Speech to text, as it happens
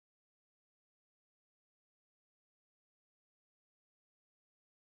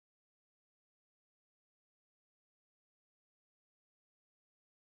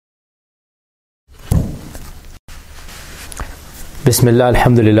Bismillah,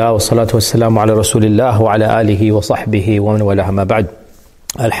 alhamdulillah, wa salatu wa salamu ala rasulillah wa ala alihi wa sahbihi wa man walaha ma ba'd.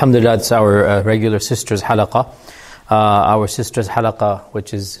 Alhamdulillah, it's our regular sisters halaqa. Our sisters halaqa,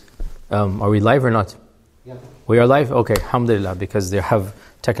 which is, are we live or not? Yeah. We are live? Okay, alhamdulillah, because they have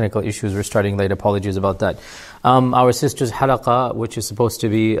technical issues. We're starting late, apologies about that. Our sisters halaqa, which is supposed to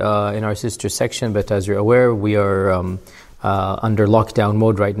be in our sisters section, but as you're aware, we are under lockdown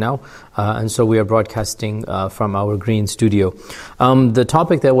mode right now, and so we are broadcasting from our green studio. The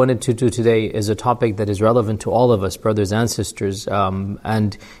topic that I wanted to do today is a topic that is relevant to all of us, brothers and sisters,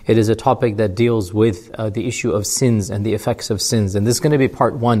 and it is a topic that deals with the issue of sins and the effects of sins. And this is going to be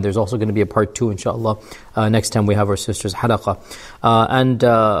part 1. There's also going to be a part 2, inshallah, next time we have our sisters halaqa. And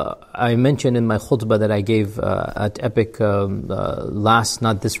I mentioned in my khutbah that I gave at Epic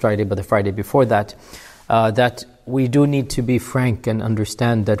not this Friday, but the Friday before that, that we do need to be frank and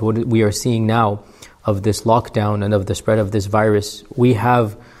understand that what we are seeing now of this lockdown and of the spread of this virus, we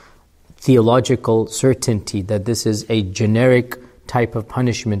have theological certainty that this is a generic type of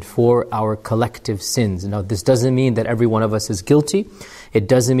punishment for our collective sins. Now, this doesn't mean that every one of us is guilty. It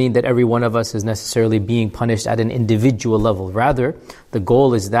doesn't mean that every one of us is necessarily being punished at an individual level. Rather, the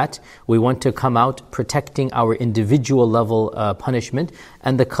goal is that we want to come out protecting our individual level punishment,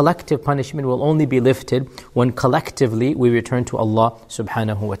 and the collective punishment will only be lifted when collectively we return to Allah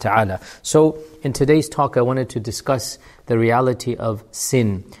subhanahu wa ta'ala. So, in today's talk, I wanted to discuss the reality of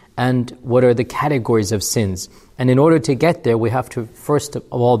sin and what are the categories of sins. And in order to get there, we have to first of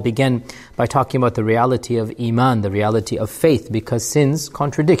all begin by talking about the reality of Iman, the reality of faith, because sins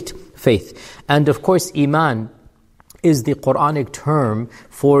contradict faith. And of course, Iman is the Quranic term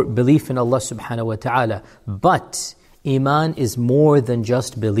for belief in Allah subhanahu wa ta'ala. But Iman is more than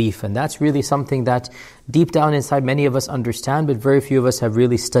just belief, and that's really something that deep down inside many of us understand, but very few of us have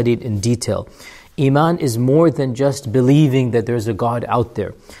really studied in detail. Iman is more than just believing that there's a God out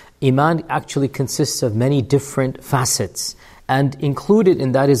there. Iman actually consists of many different facets, and included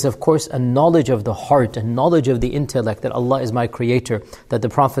in that is of course a knowledge of the heart, a knowledge of the intellect, that Allah is my creator, that the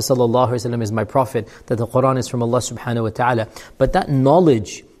Prophet ﷺ is my prophet, that the Quran is from Allah subhanahu wa ta'ala. But that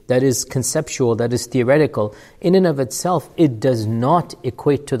knowledge that is conceptual, that is theoretical, in and of itself, it does not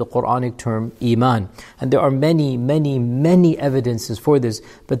equate to the Quranic term Iman. And there are many, many, many evidences for this,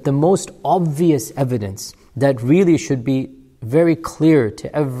 but the most obvious evidence that really should be very clear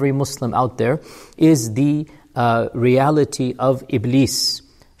to every Muslim out there is the reality of Iblis,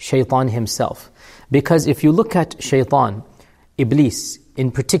 Shaitan himself. Because if you look at Shaitan, Iblis,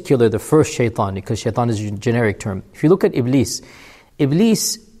 in particular the first Shaitan, because Shaitan is a generic term. If you look at Iblis,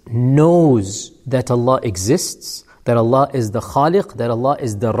 Iblis knows that Allah exists, that Allah is the Khaliq, that Allah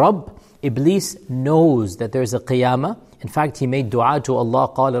is the Rabb. Iblis knows that there is a Qiyamah. In fact, he made dua to Allah,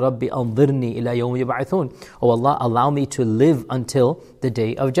 قَالَ رَبِّ أَنظِرْنِي إِلَى يَوْمِ يُبْعَثُونَ. Oh Allah, allow me to live until the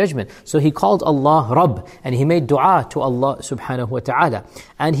day of judgment. So he called Allah Rabb, and he made dua to Allah subhanahu wa ta'ala.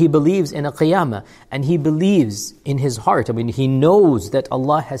 And he believes in a qiyamah, and he believes in his heart. I mean, he knows that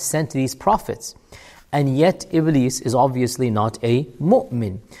Allah has sent these prophets. And yet, Iblis is obviously not a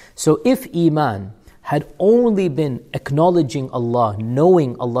mu'min. So if Iman had only been acknowledging Allah,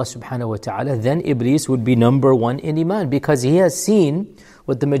 knowing Allah subhanahu wa ta'ala, then Iblis would be number 1 in Iman, because he has seen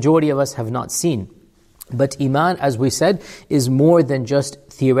what the majority of us have not seen. But Iman, as we said, is more than just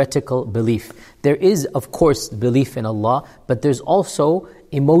theoretical belief. There is, of course, belief in Allah, but there's also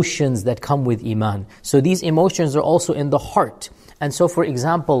emotions that come with Iman. So these emotions are also in the heart. And so, for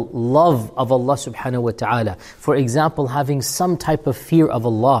example, love of Allah subhanahu wa ta'ala. For example, having some type of fear of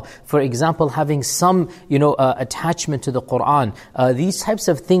Allah. For example, having some, attachment to the Qur'an. These types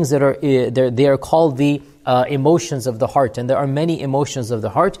of things that are, they are called the emotions of the heart. And there are many emotions of the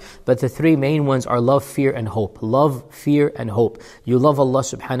heart, but the 3 main ones are love, fear, and hope. Love, fear, and hope. You love Allah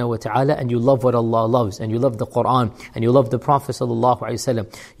subhanahu wa ta'ala, and you love what Allah loves, and you love the Qur'an, and you love the Prophet sallallahu alaihi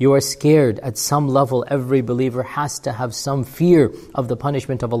wasallam. You are scared at some level. Every believer has to have some fear of the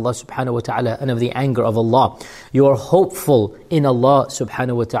punishment of Allah subhanahu wa ta'ala and of the anger of Allah. You are hopeful in Allah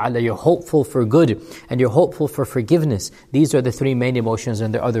subhanahu wa ta'ala. You're hopeful for good, and you're hopeful for forgiveness. These are the 3 main emotions,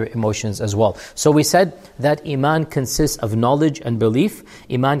 and there are other emotions as well. So we said that Iman consists of knowledge and belief.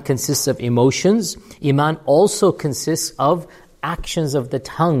 Iman consists of emotions. Iman also consists of actions of the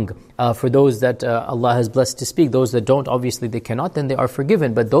tongue. For those that Allah has blessed to speak, those that don't, obviously they cannot, then they are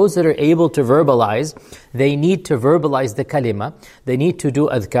forgiven. But those that are able to verbalize, they need to verbalize the kalima. They need to do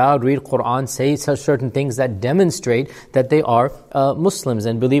adhkar, read Qur'an, say such certain things that demonstrate that they are Muslims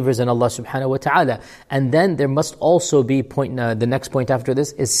and believers in Allah subhanahu wa ta'ala. And then there must also be the next point after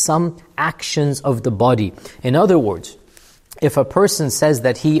this is some actions of the body. In other words, if a person says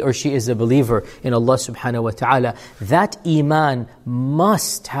that he or she is a believer in Allah subhanahu wa ta'ala, that iman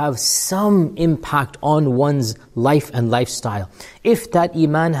must have some impact on one's life and lifestyle. If that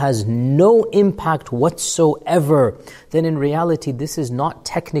iman has no impact whatsoever, then in reality this is not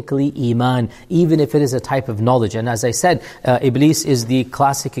technically iman, even if it is a type of knowledge. And as I said, Iblis is the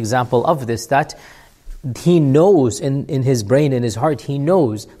classic example of this, that he knows in his brain, in his heart, he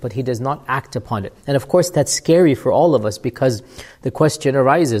knows, but he does not act upon it. And of course that's scary for all of us, because the question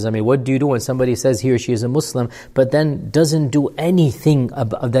arises, what do you do when somebody says he or she is a Muslim, but then doesn't do anything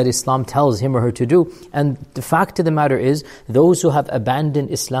that Islam tells him or her to do? And the fact of the matter is, those who have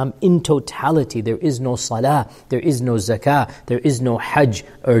abandoned Islam in totality, there is no salah, there is no zakah, there is no hajj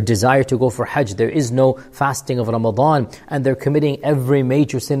or desire to go for hajj, there is no fasting of Ramadan, and they're committing every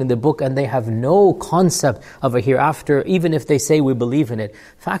major sin in the book, and they have no concept of a hereafter, even if they say we believe in it.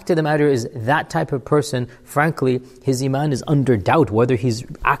 Fact of the matter is, that type of person, frankly, his iman is under doubt, whether he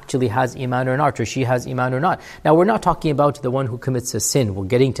actually has iman or not, or she has iman or not. Now, we're not talking about the one who commits a sin, we're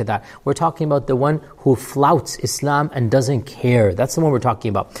getting to that. We're talking about the one who flouts Islam and doesn't care. That's the one we're talking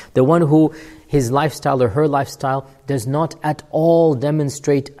about. The one who his lifestyle or her lifestyle does not at all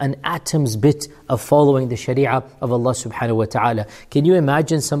demonstrate an atom's bit of following the sharia of Allah subhanahu wa ta'ala. Can you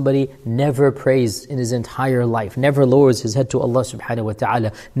imagine somebody never prays in his entire life, never lowers his head to Allah subhanahu wa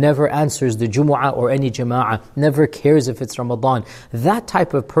ta'ala, never answers the Jumu'ah or any Jama'ah, never cares if it's Ramadan? That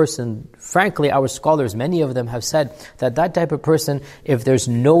type of person, frankly, our scholars, many of them have said that that type of person, if there's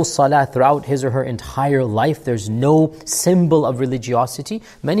no salah throughout his or her entire life, there's no symbol of religiosity,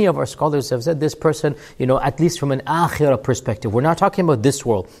 many of our scholars have said this person, at least from an akhirah perspective. We're not talking about this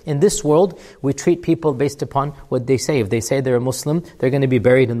world. In this world, we treat people based upon what they say. If they say they're a Muslim, they're going to be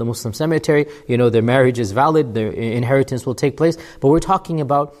buried in the Muslim cemetery. Their marriage is valid, their inheritance will take place. But we're talking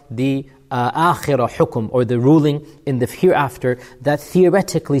about the akhirah hukum, or the ruling in the hereafter, that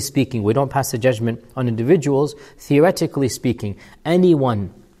theoretically speaking, we don't pass a judgment on individuals, theoretically speaking,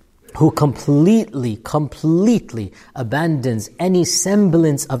 anyone who completely abandons any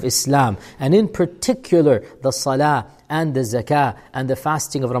semblance of Islam, and in particular the salah and the zakah and the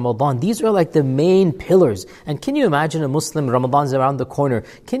fasting of Ramadan, these are like the main pillars. And can you imagine a Muslim, Ramadan's around the corner,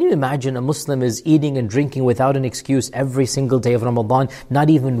 can you imagine a Muslim is eating and drinking without an excuse every single day of Ramadan? Not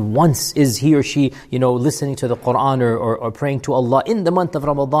even once is he or she, listening to the Qur'an or praying to Allah in the month of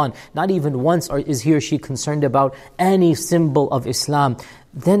Ramadan. Not even once is he or she concerned about any symbol of Islam.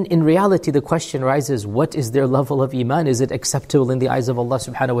 Then in reality the question arises, what is their level of iman? Is it acceptable in the eyes of Allah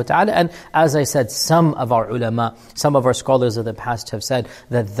subhanahu wa ta'ala? And as I said, some of our ulama, some of our scholars of the past have said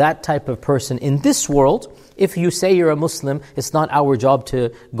that that type of person in this world, if you say you're a Muslim, it's not our job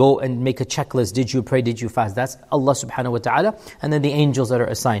to go and make a checklist. Did you pray? Did you fast? That's Allah subhanahu wa ta'ala, and then the angels that are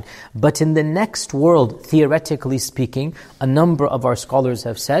assigned. But in the next world, theoretically speaking, a number of our scholars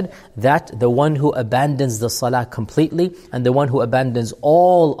have said that the one who abandons the salah completely, and the one who abandons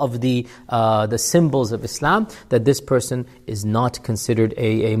all of the symbols of Islam, that this person is not considered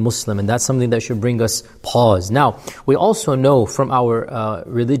a Muslim. And that's something that should bring us pause. Now, we also know from our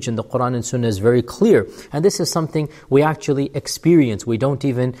religion, the Quran and Sunnah is very clear. And this is something we actually experience. We don't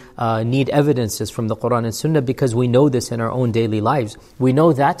even need evidences from the Quran and Sunnah, because we know this in our own daily lives. We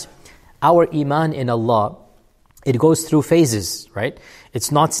know that our iman in Allah, it goes through phases, right?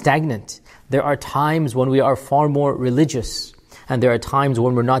 It's not stagnant. There are times when we are far more religious, and there are times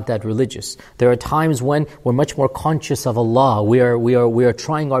when we're not that religious. There are times when we're much more conscious of Allah. We are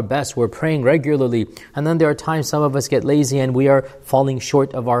trying our best. We're praying regularly. And then there are times some of us get lazy and we are falling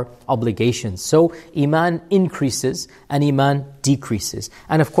short of our obligations. So iman increases and iman decreases.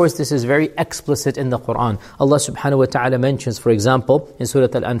 And of course this is very explicit in the Quran. Allah subhanahu wa ta'ala mentions, for example, in Surah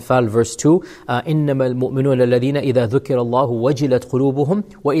Al-Anfal verse 2, إِنَّمَا الْمُؤْمِنُونَ الَّذِينَ إِذَا ذُكِرَ اللَّهُ وَجِلَتْ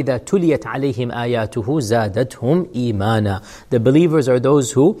قُلُوبُهُمْ وَإِذَا تُلِيَتْ عَلَيْهِمْ آيَاتُهُ زَادَتْهُمْ إِيمَانًا. The believers are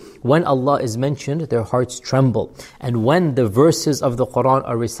those who, when Allah is mentioned, their hearts tremble. And when the verses of the Quran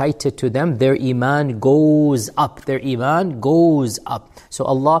are recited to them, their iman goes up. Their iman goes up. So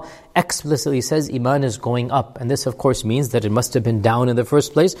Allah explicitly says iman is going up. And this of course means that it must have been down in the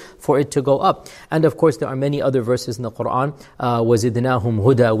first place for it to go up. And of course there are many other verses in the Quran, وَزِدْنَاهُمْ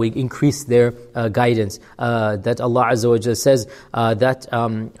هُدَى, we increase their guidance. That Allah Azza wa Jalla says that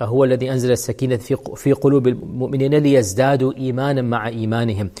هُوَ الَّذِي أَنزَلَ السَّكِينَةَ فِي قُلُوبِ الْمُؤْمِنِينَ لِيَزْدَادُوا إِيمَانًا مَعَ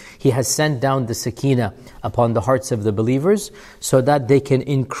إِيمَانِهِمْ. He has sent down the sakina upon the hearts of the believers so that they can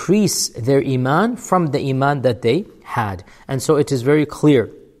increase their iman from the iman that they had. And so it is very clear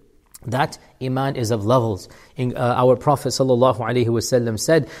that iman is of levels. Our Prophet ﷺ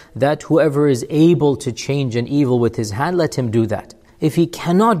said that whoever is able to change an evil with his hand, let him do that. If he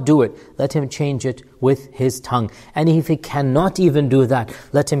cannot do it, let him change it with his tongue. And if he cannot even do that,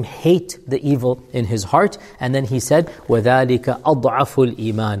 let him hate the evil in his heart. And then he said, وَذَلِكَ أَضْعَفُ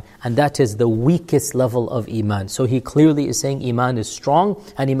الْإِيمَانِ, and that is the weakest level of Iman. So he clearly is saying Iman is strong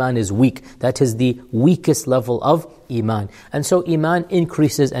and Iman is weak. That is the weakest level of Iman. And so Iman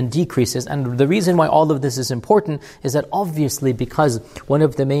increases and decreases. And the reason why all of this is important is that obviously because one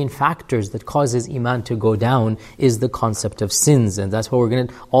of the main factors that causes Iman to go down is the concept of sins. And that's what we're going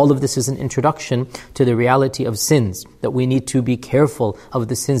to, all of this is an introduction to the reality of sins, that we need to be careful of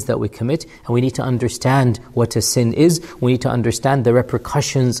the sins that we commit, and we need to understand what a sin is. We need to understand the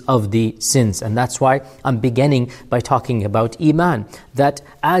repercussions of the sins. And that's why I'm beginning by talking about Iman, that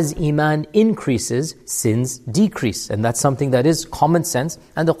as Iman increases, sins decrease. And that's something that is common sense,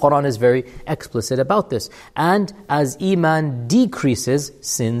 and the Qur'an is very explicit about this. And as Iman decreases,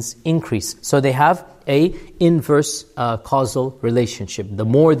 sins increase. So they have a inverse causal relationship. The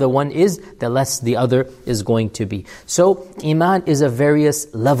more the one is, the less the other is going to be. So Iman is of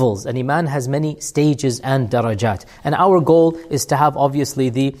various levels, and Iman has many stages and darajat. And our goal is to have obviously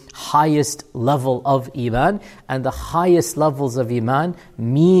the highest level of Iman, and the highest levels of Iman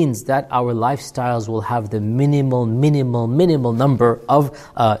means that our lifestyles will have the minimal number of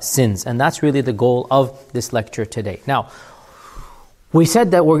sins. And that's really the goal of this lecture today. Now, we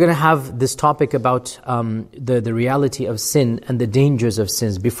said that we're going to have this topic about the reality of sin and the dangers of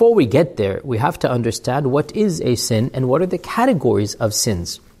sins. Before we get there, we have to understand what is a sin and what are the categories of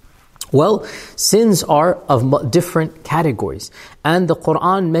sins. Well, sins are of different categories. And the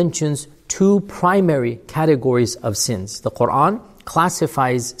Qur'an mentions two primary categories of sins. The Qur'an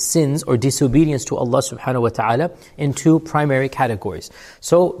classifies sins or disobedience to Allah subhanahu wa ta'ala in two primary categories.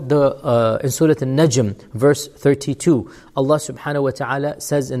 So in Surah An-Najm, verse 32, Allah subhanahu wa ta'ala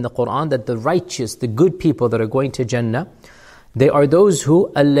says in the Qur'an that the righteous, the good people that are going to Jannah, they are those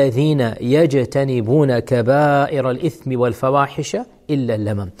who الَّذِينَ يَجْتَنِبُونَ كَبَائِرَ الْإِثْمِ وَالْفَوَاحِشَ إِلَّا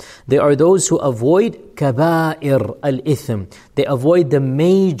اللَّمَمْ. They are those who avoid كَبَائِرَ الْإِثْمِ. They avoid the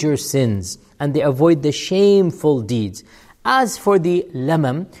major sins and they avoid the shameful deeds. As for the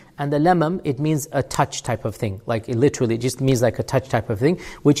lamam, and the lamam, it means a touch type of thing. Like it literally just means like a touch type of thing,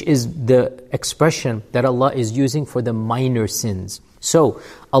 which is the expression that Allah is using for the minor sins. So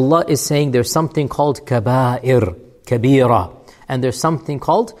Allah is saying there's something called kaba'ir, kabira. And there's something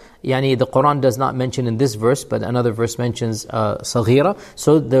called, the Qur'an does not mention in this verse, but another verse mentions saghira.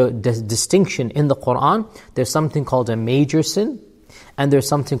 So the distinction in the Qur'an, there's something called a major sin, and there's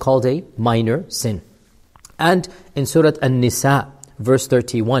something called a minor sin. And in Surah An-Nisa, verse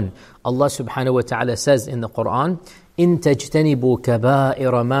 31, Allah subhanahu wa ta'ala says in the Qur'an, إِن تَجْتَنِبُوا كَبَائِرَ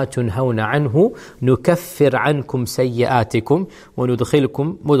مَا تُنْهَوْنَ عَنْهُ نُكَفِّرْ عَنْكُمْ سَيِّئَاتِكُمْ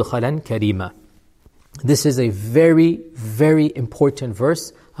وَنُدْخِلْكُمْ مُدْخَلًا كَرِيمًا. This is a very, very important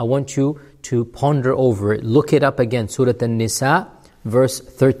verse. I want you to ponder over it. Look it up again. Surah An-Nisa, verse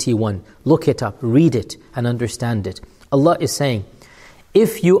 31. Look it up, read it, and understand it. Allah is saying,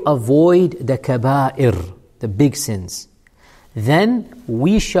 if you avoid the kaba'ir, the big sins, then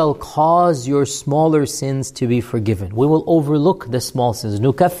we shall cause your smaller sins to be forgiven. We will overlook the small sins.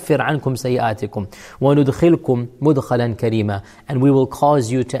 نُكَفِّرْ عَنْكُمْ سَيِّئَاتِكُمْ وَنُدْخِلْكُمْ مُدْخَلًا كَرِيمًا. And we will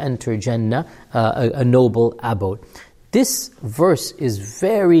cause you to enter Jannah, a noble abode. This verse is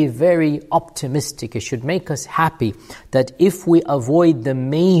very, very optimistic. It should make us happy that if we avoid the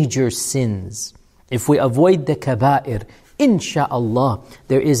major sins, if we avoid the kaba'ir, insha'Allah,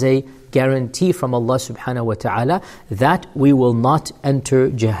 there is a guarantee from Allah subhanahu wa ta'ala that we will not enter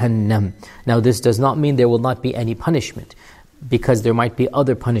Jahannam. Now this does not mean there will not be any punishment, because there might be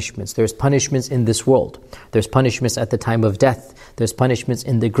other punishments. There's punishments in this world. There's punishments at the time of death. There's punishments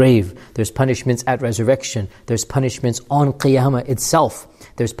in the grave. There's punishments at resurrection. There's punishments on Qiyamah itself.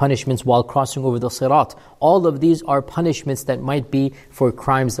 There's punishments while crossing over the Sirat. All of these are punishments that might be for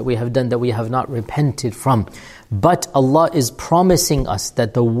crimes that we have done that we have not repented from. But Allah is promising us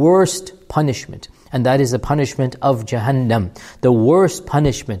that the worst punishment, and that is the punishment of Jahannam, the worst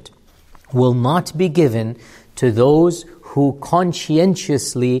punishment will not be given to those who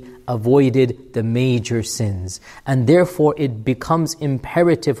conscientiously avoided the major sins. And therefore it becomes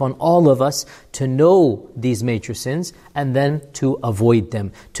imperative on all of us to know these major sins and then to avoid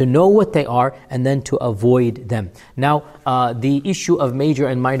them. To know what they are and then to avoid them. Now, the issue of major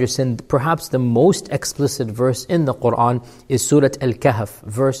and minor sin, perhaps the most explicit verse in the Qur'an is Surah Al-Kahf,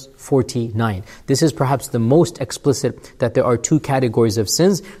 verse 49. This is perhaps the most explicit that there are two categories of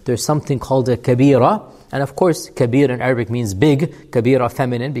sins. There's something called a kabira. And of course, kabir in Arabic means big, kabira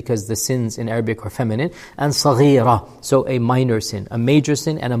feminine, because the sins in Arabic are feminine, and saghira, so a minor sin, a major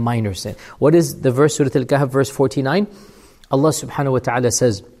sin and a minor sin. What is the verse, Surah Al-Kahf, verse 49? Allah subhanahu wa ta'ala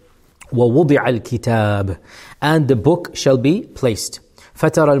says, وَوُضِعَ الْكِتَابِ And the book shall be placed.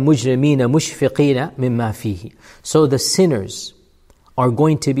 فَتَرَى الْمُجْرِمِينَ مُشْفِقِينَ مِمَّا فِيهِ So the sinners are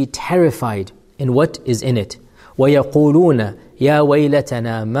going to be terrified in what is in it. وَيَقُولُونَ يَا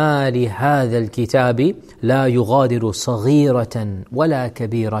وَيْلَتَنَا مَا لِهَذَا الْكِتَابِ لَا يُغَادِرُ صَغِيرَةً وَلَا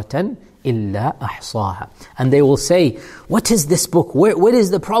كَبِيرَةً إِلَّا أَحْصَاهَا And they will say, what is this book? What is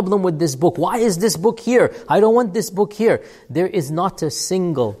the problem with this book? Why is this book here? I don't want this book here. There is not a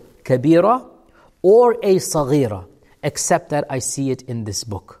single kabira or a saghira except that I see it in this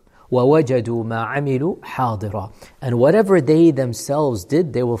book. وَوَجَدُوا مَا عَمِلُوا حَاضِرًا And whatever they themselves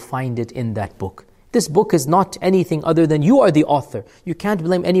did, they will find it in that book. This book is not anything other than you are the author. You can't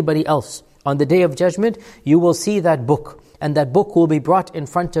blame anybody else. On the Day of Judgment, you will see that book. And that book will be brought in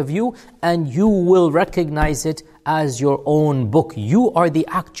front of you, and you will recognize it as your own book. You are the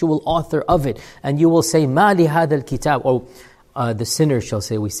actual author of it. And you will say, مَا لِهَذَا الْكِتَابِ Or the sinner shall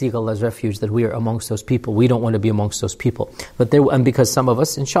say, we seek Allah's refuge that we are amongst those people. We don't want to be amongst those people. And because some of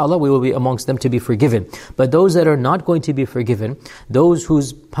us, inshallah, we will be amongst them to be forgiven. But those that are not going to be forgiven, those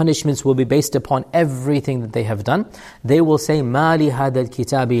whose punishments will be based upon everything that they have done, they will say, مَا لِهَذَا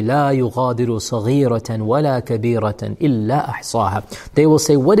الْكِتَابِ لَا يُغَادِرُ صَغِيرَةً وَلَا كَبِيرَةً إِلَّا أَحْصَاهَا They will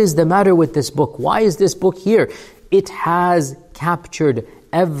say, what is the matter with this book? Why is this book here? It has captured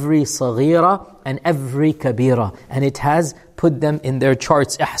every saghira and every kabira, and it has put them in their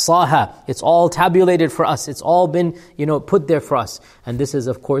charts. Ihsaha. It's all tabulated for us. It's all been, put there for us. And this is,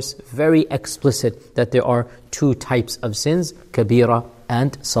 of course, very explicit that there are two types of sins, kabira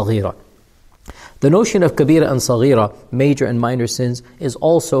and saghira. The notion of kabira and saghira, major and minor sins, is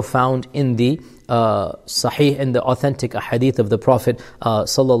also found in the sahih, in the authentic hadith of the Prophet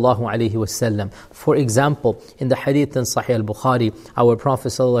sallallahu alaihi wasallam. For example, in the hadith in Sahih al-Bukhari, our Prophet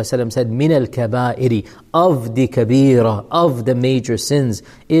sallallahu alaihi wasallam said, "Min al-kaba'iri," of the kabira, of the major sins,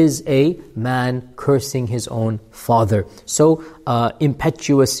 is a man cursing his own father. So,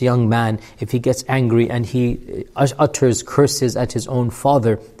 impetuous young man, if he gets angry and he utters curses at his own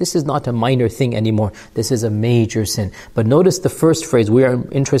father, this is not a minor thing anymore. This is a major sin. But notice the first phrase. We are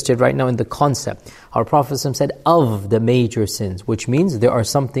interested right now in the concept. Our Prophet said, of the major sins, which means there are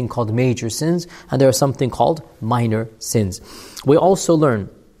something called major sins and there are something called minor sins. We also learn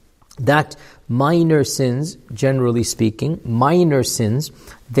that minor sins, generally speaking, minor sins,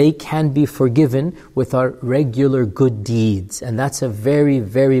 they can be forgiven with our regular good deeds. And that's a very,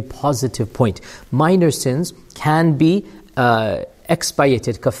 very positive point. Minor sins can be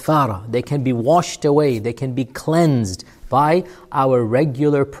expiated, kafara. They can be washed away. They can be cleansed by our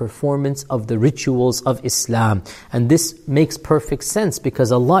regular performance of the rituals of Islam. And this makes perfect sense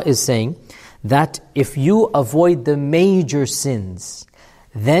because Allah is saying that if you avoid the major sins,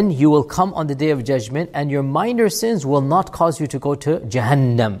 then you will come on the Day of Judgment and your minor sins will not cause you to go to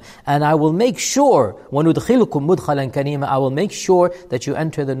Jahannam. And I will make sure, وَنُدْخِلُكُمْ مُدْخَلًا كَرِيمًا, I will make sure that you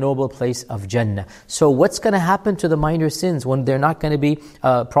enter the noble place of Jannah. So what's going to happen to the minor sins when they're not going to be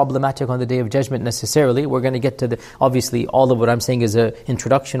problematic on the Day of Judgment necessarily? We're going to get to obviously all of what I'm saying is an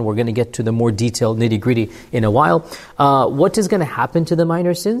introduction. We're going to get to the more detailed nitty-gritty in a while. What is going to happen to the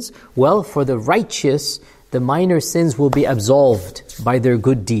minor sins? Well, for the righteous, the minor sins will be absolved by their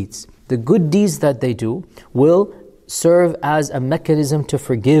good deeds. The good deeds that they do will serve as a mechanism to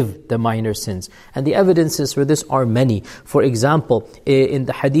forgive the minor sins. And the evidences for this are many. For example, in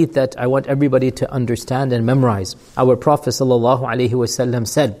the hadith that I want everybody to understand and memorize, our Prophet ﷺ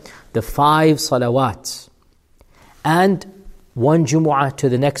said, the 5 salawats, and 1 Jumu'ah to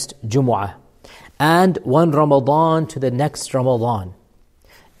the next Jumu'ah, and 1 Ramadan to the next Ramadan,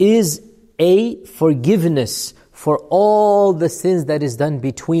 is a forgiveness for all the sins that is done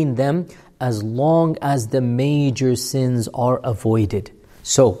between them, as long as the major sins are avoided.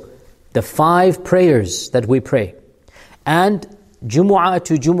 So, the 5 prayers that we pray, and Jumu'ah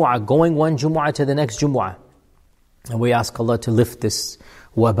to Jumu'ah, going 1 Jumu'ah to the next Jumu'ah, and we ask Allah to lift this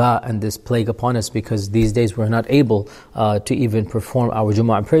waba and this plague upon us, because these days we're not able to even perform our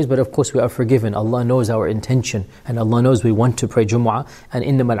Jumu'ah prayers, but of course we are forgiven. Allah knows our intention, and Allah knows we want to pray Jumu'ah, and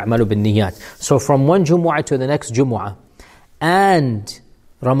إِنَّمَا الْأَعْمَالُ بِالنِّيَّاتِ. So from 1 Jumu'ah to the next Jumu'ah, and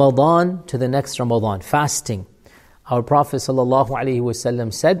Ramadan to the next Ramadan, fasting, our Prophet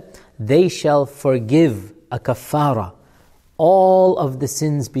ﷺ said, they shall forgive a kafara, all of the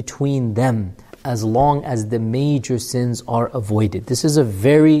sins between them, as long as the major sins are avoided. This is a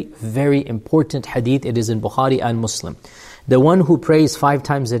very, very important hadith. It is in Bukhari and Muslim. The one who prays 5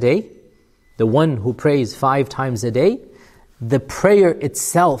 times a day, the prayer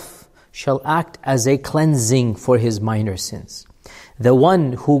itself shall act as a cleansing for his minor sins. The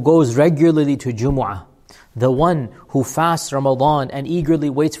one who goes regularly to Jumu'ah, the one who fasts Ramadan and eagerly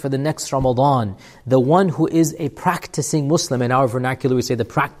waits for the next Ramadan, the one who is a practicing Muslim, in our vernacular we say the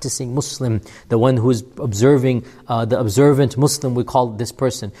practicing Muslim, the one who is observing, the observant Muslim we call this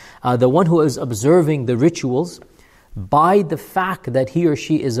person, the one who is observing the rituals, by the fact that he or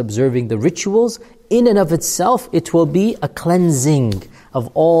she is observing the rituals, in and of itself, it will be a cleansing of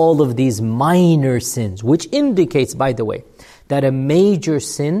all of these minor sins, which indicates, by the way, that a major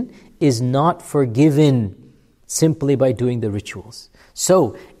sin is not forgiven simply by doing the rituals.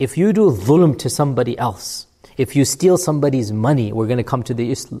 So, if you do dhulm to somebody else, if you steal somebody's money, we're going to come to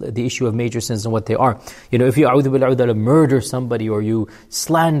the issue of major sins and what they are. If you murder somebody or you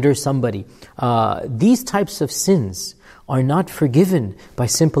slander somebody, these types of sins are not forgiven by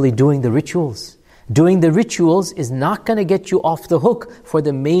simply doing the rituals. Doing the rituals is not going to get you off the hook for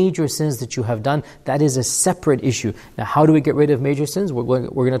the major sins that you have done. That is a separate issue. Now, how do we get rid of major sins? We're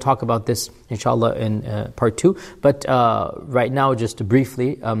going to talk about this, inshallah, in part 2. But right now, just to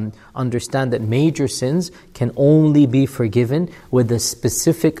briefly understand that major sins can only be forgiven with a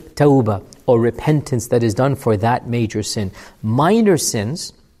specific tawbah or repentance that is done for that major sin. Minor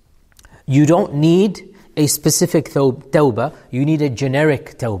sins, you don't need a specific tawbah, you need a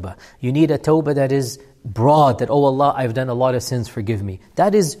generic tawbah. You need a tawbah that is broad, that, oh Allah, I've done a lot of sins, forgive me.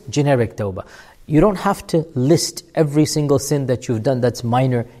 That is generic tawbah. You don't have to list every single sin that you've done that's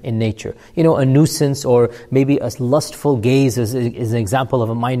minor in nature. A nuisance or maybe a lustful gaze is an example of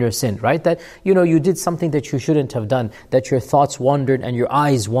a minor sin, right? That, you did something that you shouldn't have done, that your thoughts wandered and your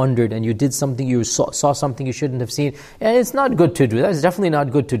eyes wandered and you did something, you saw something you shouldn't have seen. And it's not good to do that. It's definitely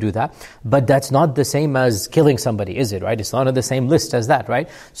not good to do that. But that's not the same as killing somebody, is it, right? It's not on the same list as that, right?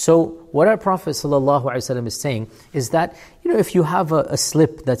 So, what our Prophet ﷺ is saying is that, if you have a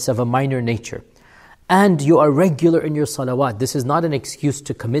slip that's of a minor nature, and you are regular in your salawat, this is not an excuse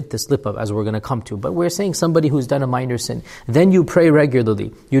to commit the slip-up, as we're going to come to, but we're saying somebody who's done a minor sin, then you pray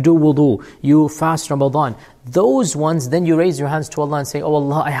regularly, you do wudu, you fast Ramadan, those ones, then you raise your hands to Allah and say, oh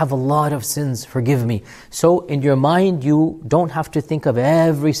Allah, I have a lot of sins, forgive me. So in your mind, you don't have to think of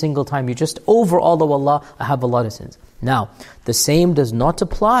every single time, you just overall, oh Allah, I have a lot of sins. Now, the same does not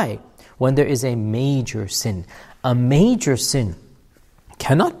apply when there is a major sin. A major sin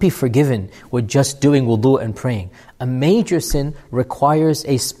cannot be forgiven with just doing wudu and praying. A major sin requires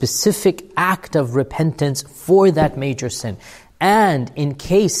a specific act of repentance for that major sin. And in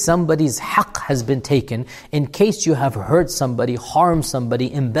case somebody's haqq has been taken, in case you have hurt somebody, harmed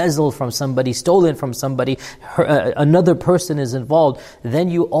somebody, embezzled from somebody, stolen from somebody, another person is involved, then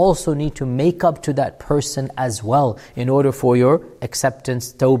you also need to make up to that person as well in order for your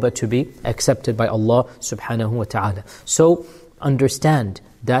acceptance, tawbah, to be accepted by Allah subhanahu wa ta'ala. So, understand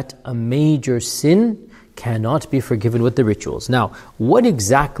that a major sin cannot be forgiven with the rituals. Now, what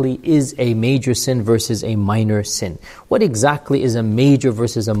exactly is a major sin versus a minor sin? What exactly is a major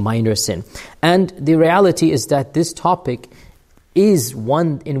versus a minor sin? And the reality is that this topic is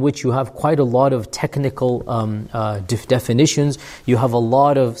one in which you have quite a lot of technical definitions. You have a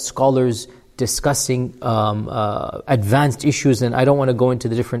lot of scholars discussing advanced issues, and I don't want to go into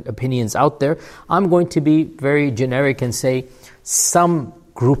the different opinions out there. I'm going to be very generic and say some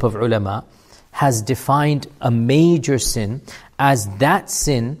group of ulama has defined a major sin as that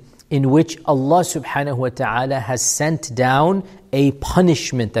sin in which Allah subhanahu wa ta'ala has sent down a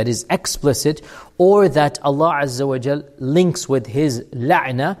punishment that is explicit, or that Allah azza wa jal links with His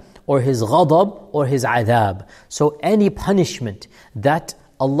la'na or His ghadab or His adhab. So any punishment that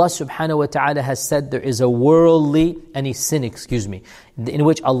Allah subhanahu wa ta'ala has said there is a worldly, any sin, in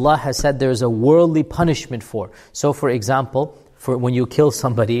which Allah has said there is a worldly punishment for. So for example, for when you kill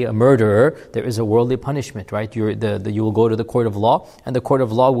somebody, a murderer, there is a worldly punishment, right? You will go to the court of law, and the court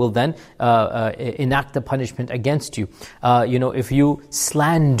of law will then enact the punishment against you. If you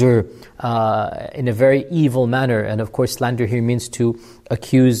slander in a very evil manner, and of course slander here means to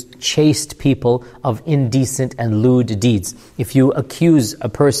accuse chaste people of indecent and lewd deeds. If you accuse a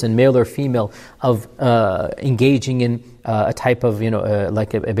person, male or female, of engaging in a type of,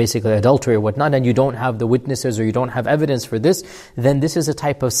 basically adultery or whatnot, and you don't have the witnesses or you don't have evidence for this, then this is a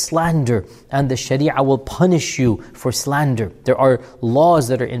type of slander, and the Sharia will punish you for slander. There are laws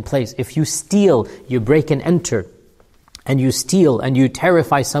that are in place. If you steal, you break and enter, and you steal and you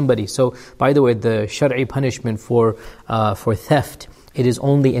terrify somebody. So, by the way, the Shari'i punishment for theft, it is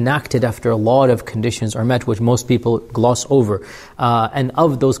only enacted after a lot of conditions are met, which most people gloss over. And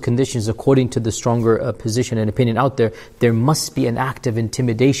of those conditions, according to the stronger position and opinion out there, there must be an act of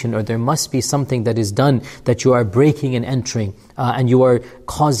intimidation, or there must be something that is done that you are breaking and entering. and you are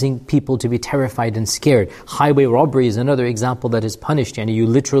causing people to be terrified and scared. Highway robbery is another example that is punished, and you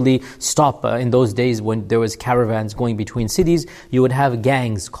literally stop. In those days when there was caravans going between cities, you would have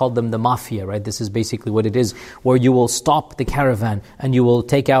gangs, called them the mafia, right? This is basically what it is, where you will stop the caravan and you will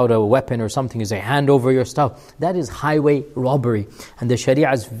take out a weapon or something, you say, hand over your stuff. That is highway robbery. And the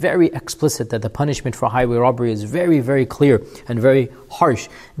Sharia is very explicit that the punishment for highway robbery is very, very clear and very harsh.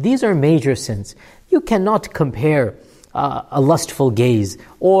 These are major sins. You cannot compare a lustful gaze,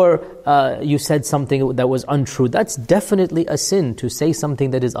 or you said something that was untrue. That's definitely a sin. To say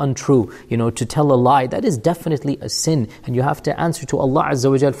something that is untrue, to tell a lie, that is definitely a sin, and you have to answer to Allah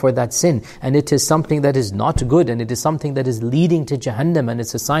Azza wa Jal for that sin. And it is something that is not good, and it is something that is leading to Jahannam, and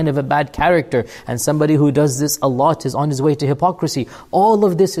it's a sign of a bad character, and somebody who does this a lot is on his way to hypocrisy. All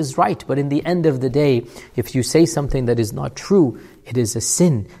of this is right, but in the end of the day, if you say something that is not true, it is a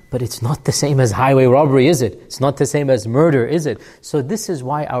sin, but it's not the same as highway robbery, is it? It's not the same as murder, is it? So this is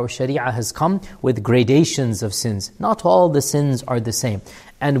why our Sharia has come with gradations of sins. Not all the sins are the same.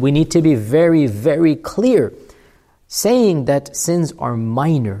 And we need to be very, very clear. Saying that sins are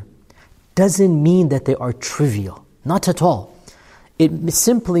minor doesn't mean that they are trivial. Not at all. It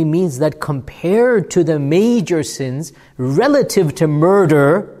simply means that compared to the major sins, relative to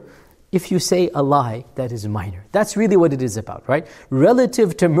murder, if you say a lie, that is minor. That's really what it is about, right?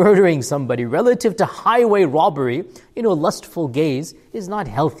 Relative to murdering somebody, relative to highway robbery, lustful gaze is not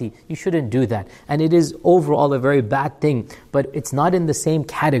healthy. You shouldn't do that. And it is overall a very bad thing, but it's not in the same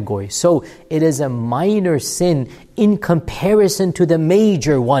category. So it is a minor sin in comparison to the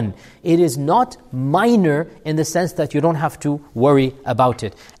major one. It is not minor in the sense that you don't have to worry about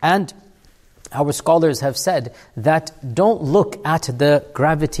it. And our scholars have said that don't look at the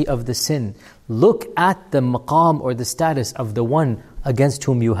gravity of the sin. Look at the maqam or the status of the one against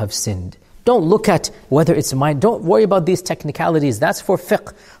whom you have sinned. Don't look at whether it's mine. Don't worry about these technicalities. That's for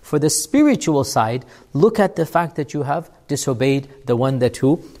fiqh. For the spiritual side, look at the fact that you have disobeyed the one that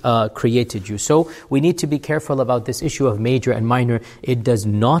who created you. So we need to be careful about this issue of major and minor. It does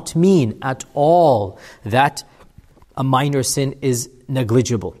not mean at all that a minor sin is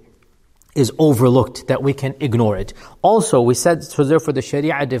negligible, is overlooked, that we can ignore it. Also, we said, so therefore the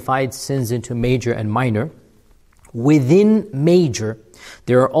Sharia divides sins into major and minor. Within major,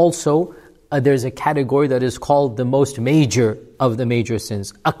 there are also, there's a category that is called the most major of the major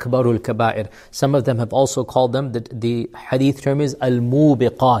sins, akbarul kaba'ir. Some of them have also called them, the hadith term is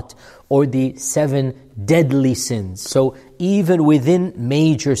al-mubiqat, or the 7 deadly sins. So even within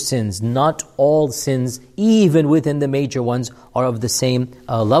major sins, not all sins, even within the major ones, are of the same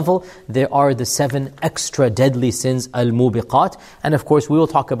level. There are the 7 extra deadly sins, al-mubiqat. And of course, we will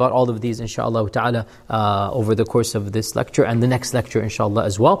talk about all of these, inshaAllah ta'ala, over the course of this lecture and the next lecture, inshaAllah,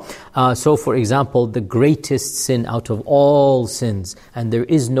 as well. So for example, the greatest sin out of all sins, and there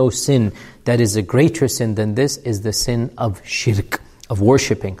is no sin that is a greater sin than this, is the sin of shirk, of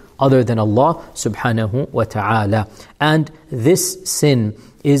worshipping other than Allah subhanahu wa ta'ala. And this sin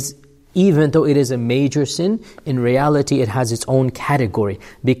is, even though it is a major sin, in reality it has its own category,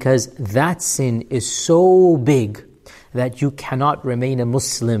 because that sin is so big that you cannot remain a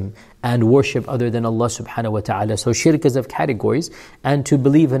Muslim and worship other than Allah subhanahu wa ta'ala. So shirk is of categories, and to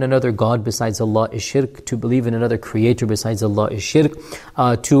believe in another God besides Allah is shirk, to believe in another creator besides Allah is shirk,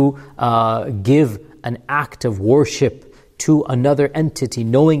 to give an act of worship to another entity,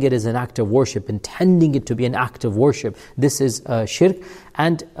 knowing it is an act of worship, intending it to be an act of worship, this is shirk.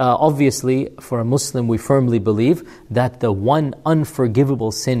 And obviously for a Muslim we firmly believe that the one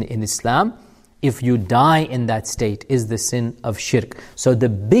unforgivable sin in Islam, if you die in that state, is the sin of shirk. So the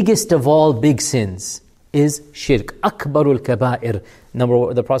biggest of all big sins is shirk. Akbarul kaba'ir.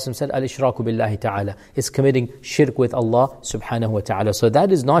 The Prophet said, al-ishraku billahi ta'ala, is committing shirk with Allah subhanahu wa ta'ala. So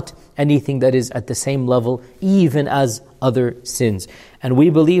that is not anything that is at the same level even as other sins. And we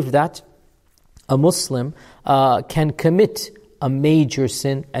believe that a Muslim can commit a major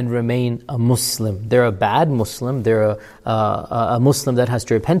sin and remain a Muslim. They're a bad Muslim, they're a Muslim that has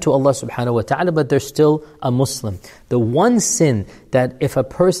to repent to Allah subhanahu wa ta'ala, but they're still a Muslim. The one sin that if a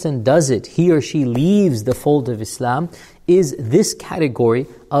person does it, he or she leaves the fold of Islam, is this category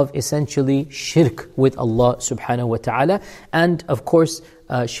of essentially shirk with Allah subhanahu wa ta'ala. And of course,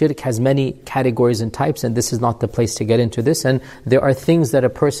 shirk has many categories and types, and this is not the place to get into this. And there are things that a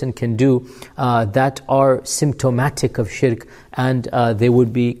person can do that are symptomatic of shirk, and they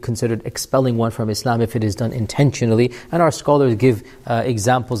would be considered expelling one from Islam if it is done intentionally. And our scholars give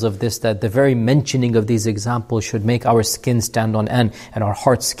examples of this, that the very mentioning of these examples should make our skin stand on end and our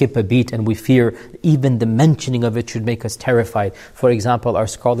hearts skip a beat, and we fear even the mentioning of it should make us terrified. For example, our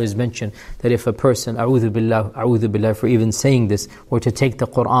scholars mention that if a person, a'udhu billah for even saying this, were to take the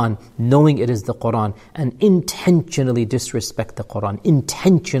Qur'an, knowing it is the Qur'an, and intentionally disrespect the Qur'an,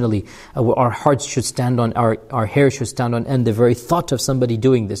 intentionally, our hearts should stand on, our hair should stand on end, the very thought of somebody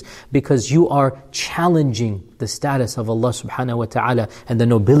doing this, because you are challenging the status of Allah subhanahu wa ta'ala and the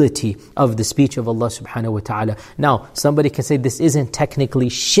nobility of the speech of Allah subhanahu wa ta'ala. Now, somebody can say this isn't technically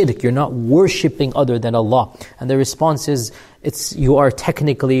shirk, you're not worshipping other than Allah. And the response is, you are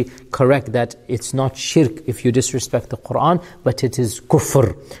technically correct that it's not shirk if you disrespect the Qur'an, but it is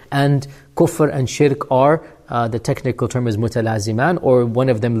kufr. And kufr and shirk are, the technical term is mutalaziman, or one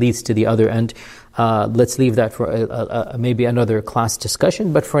of them leads to the other. And let's leave that for maybe another class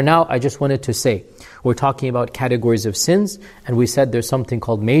discussion. But for now, I just wanted to say, we're talking about categories of sins, and we said there's something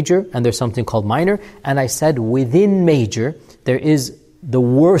called major and there's something called minor. And I said within major, there is the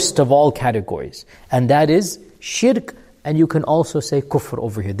worst of all categories, and that is shirk. And you can also say kufr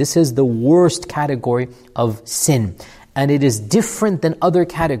over here. This is the worst category of sin. And it is different than other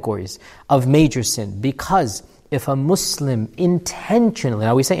categories of major sin, because if a Muslim intentionally,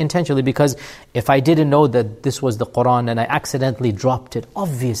 now we say intentionally because if I didn't know that this was the Qur'an and I accidentally dropped it,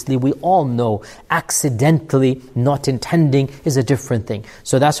 obviously we all know accidentally not intending is a different thing.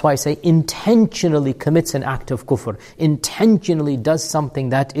 So that's why I say intentionally commits an act of kufr, intentionally does something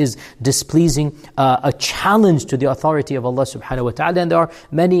that is displeasing, a challenge to the authority of Allah subhanahu wa ta'ala. And there are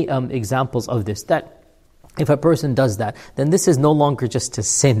many examples of this, that if a person does that, then this is no longer just a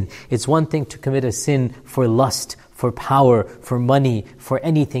sin. It's one thing to commit a sin for lust, for power, for money, for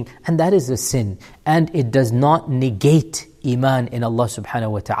anything, and that is a sin. And it does not negate iman in Allah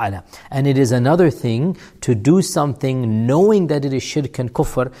subhanahu wa ta'ala. And it is another thing to do something knowing that it is shirk and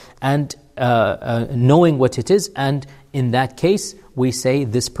kufr, and knowing what it is, and in that case, we say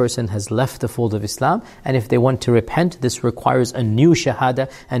this person has left the fold of Islam, and if they want to repent, this requires a new shahada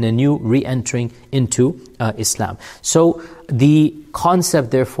and a new re-entering into Islam. So the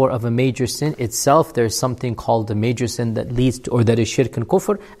concept, therefore, of a major sin itself, there's something called a major sin that leads to, or that is shirk and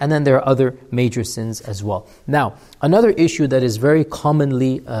kufr, and then there are other major sins as well. Now, another issue that is very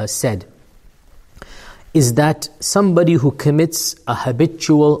commonly said is that somebody who commits a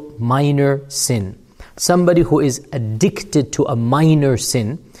habitual minor sin, somebody who is addicted to a minor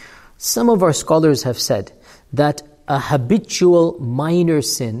sin, some of our scholars have said that a habitual minor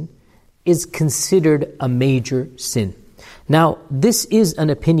sin is considered a major sin. Now, this is an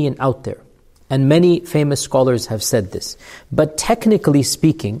opinion out there, and many famous scholars have said this. But technically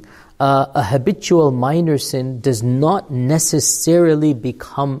speaking, a habitual minor sin does not necessarily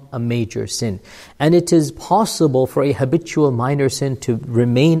become a major sin. And it is possible for a habitual minor sin to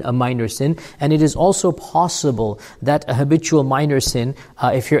remain a minor sin, and it is also possible that a habitual minor sin,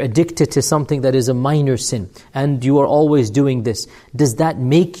 if you're addicted to something that is a minor sin, and you are always doing this, does that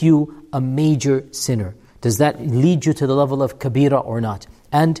make you a major sinner? Does that lead you to the level of kabira or not?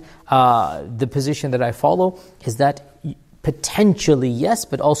 And the position that I follow is that potentially yes,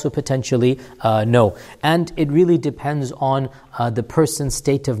 but also potentially no. And it really depends on the person's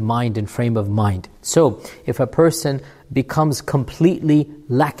state of mind and frame of mind. So if a person becomes completely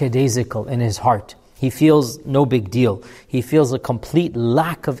lackadaisical in his heart, he feels no big deal, he feels a complete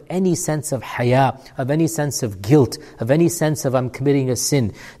lack of any sense of haya, of any sense of guilt, of any sense of I'm committing a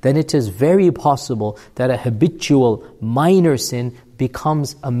sin, then it is very possible that a habitual minor sin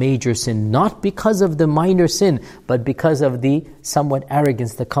becomes a major sin, not because of the minor sin, but because of the somewhat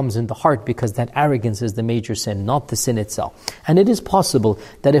arrogance that comes in the heart, because that arrogance is the major sin, not the sin itself. And it is possible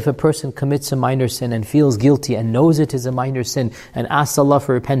that if a person commits a minor sin and feels guilty and knows it is a minor sin and asks Allah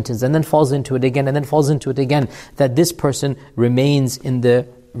for repentance and then falls into it again and then falls into it again, that this person remains in the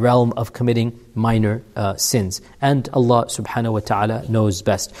realm of committing minor sins. And Allah subhanahu wa ta'ala knows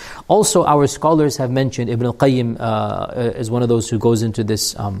best. Also, our scholars have mentioned, Ibn al-Qayyim is one of those who goes into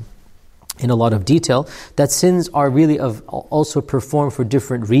this in a lot of detail, that sins are really also performed for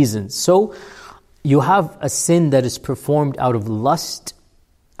different reasons. So, you have a sin that is performed out of lust,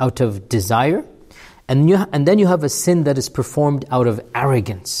 out of desire, and then you have a sin that is performed out of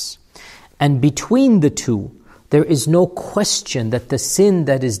arrogance. And between the two, there is no question that the sin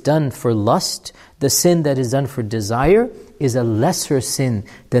that is done for lust, the sin that is done for desire, is a lesser sin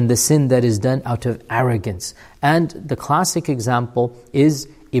than the sin that is done out of arrogance. And the classic example is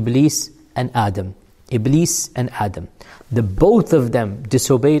Iblis and Adam. Iblis and Adam. The both of them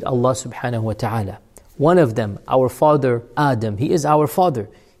disobeyed Allah subhanahu wa ta'ala. One of them, our father Adam, he is our father.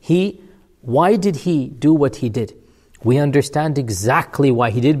 Why did he do what he did? We understand exactly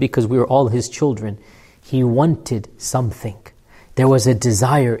why he did, because we were all his children. He wanted something. There was a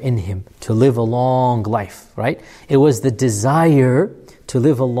desire in him to live a long life, right? It was the desire to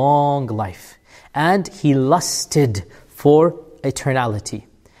live a long life. And he lusted for eternality.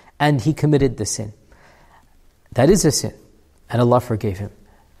 And he committed the sin. That is a sin. And Allah forgave him.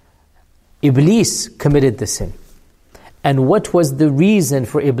 Iblis committed the sin. And what was the reason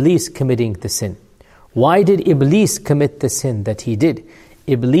for Iblis committing the sin? Why did Iblis commit the sin that he did?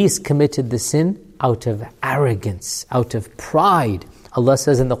 Iblis committed the sin out of arrogance, out of pride. Allah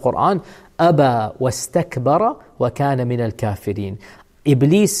says in the Quran, أَبَى وَاسْتَكْبَرَ وَكَانَ مِنَ الْكَافِرِينَ.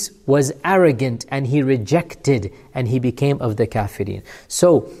 Iblis was arrogant and he rejected and he became of the kafirin.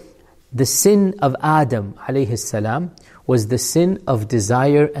 So, the sin of Adam alayhi salam was the sin of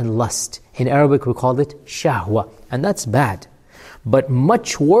desire and lust. In Arabic we call it shahwa, and that's bad. But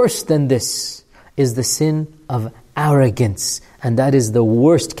much worse than this is the sin of arrogance, and that is the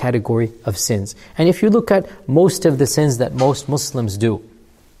worst category of sins. And if you look at most of the sins that most Muslims do,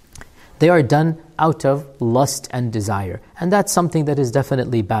 they are done out of lust and desire. And that's something that is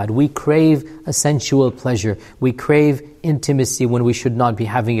definitely bad. We crave a sensual pleasure. We crave intimacy when we should not be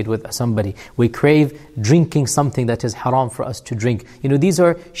having it with somebody. We crave drinking something that is haram for us to drink. These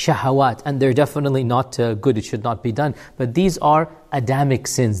are shahawat, and they're definitely not good. It should not be done. But these are Adamic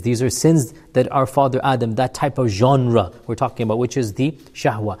sins. These are sins that our father Adam, that type of genre we're talking about, which is the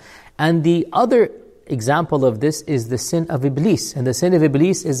shahwa. And the other example of this is the sin of Iblis. And the sin of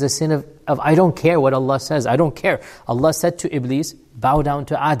Iblis is the sin of I don't care what Allah says. I don't care. Allah said to Iblis, bow down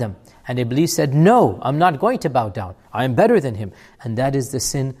to Adam. And Iblis said, no, I'm not going to bow down. I am better than him. And that is the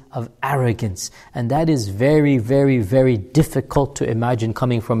sin of arrogance. And that is very, very, very difficult to imagine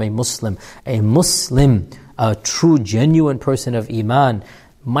coming from a Muslim. A Muslim, a true, genuine person of Iman,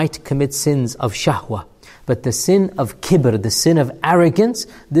 might commit sins of shahwa. But the sin of kibr, the sin of arrogance,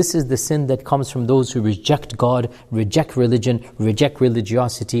 this is the sin that comes from those who reject God, reject religion, reject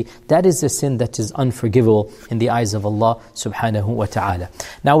religiosity. That is the sin that is unforgivable in the eyes of Allah subhanahu wa ta'ala.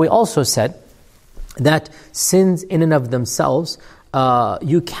 Now we also said that sins in and of themselves,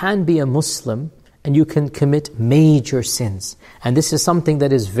 you can be a Muslim and you can commit major sins. And this is something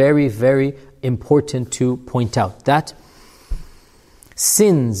that is very, very important to point out. That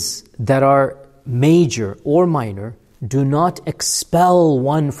sins that are major or minor do not expel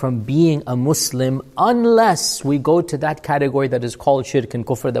one from being a Muslim unless we go to that category that is called shirk and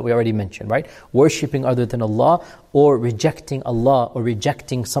kufr that we already mentioned, right? Worshipping other than Allah, or rejecting Allah, or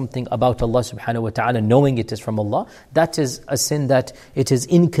rejecting something about Allah subhanahu wa ta'ala, knowing it is from Allah. That is a sin that it is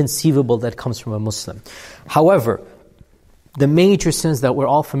inconceivable that comes from a Muslim. However, the major sins that we're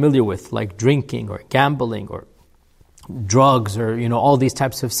all familiar with, like drinking or gambling or drugs, or all these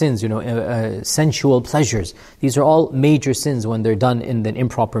types of sins, sensual pleasures. These are all major sins when they're done in an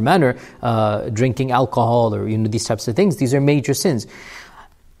improper manner. Drinking alcohol, or these types of things. These are major sins.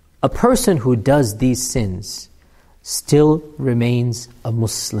 A person who does these sins still remains a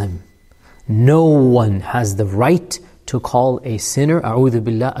Muslim. No one has the right to call a sinner, a'udhu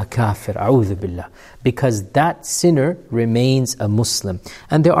billah, a kafir, a'udhu billah, because that sinner remains a Muslim.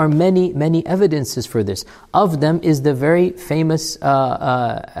 And there are many, many evidences for this. Of them is the very famous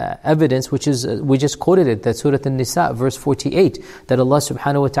evidence, which is, we just quoted it, that Surah An-Nisa, verse 48, that Allah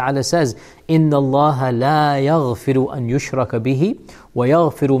subhanahu wa ta'ala says, إِنَّ اللَّهَ لَا يَغْفِرُ أَن يُشْرَكَ بِهِ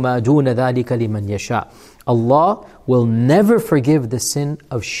وَيَغْفِرُ مَا دُونَ ذَلِكَ لِمَنْ يَشَاءُ. Allah will never forgive the sin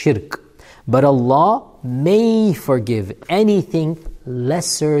of shirk, but Allah may forgive anything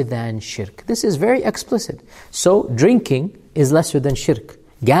lesser than shirk. This is very explicit. So drinking is lesser than shirk.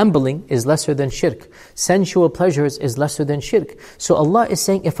 Gambling is lesser than shirk. Sensual pleasures is lesser than shirk. So Allah is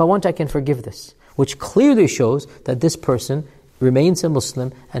saying, if I want, I can forgive this. Which clearly shows that this person remains a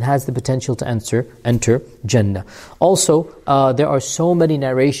Muslim and has the potential to enter Jannah. Also, there are so many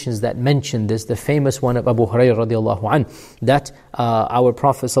narrations that mention this. The famous one of Abu Hurairah radiallahu anhu, that our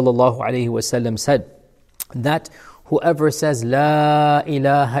Prophet sallallahu alaihi wasallam said that whoever says La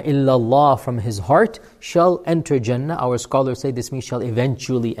ilaha illallah from his heart shall enter Jannah. Our scholars say this means shall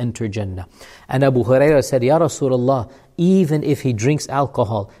eventually enter Jannah. And Abu Hurairah said, Ya Rasulullah, even if he drinks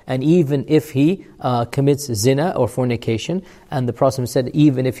alcohol, and even if he commits zina or fornication. And the Prophet said,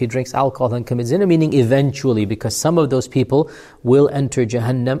 even if he drinks alcohol and commits zina, meaning eventually, because some of those people will enter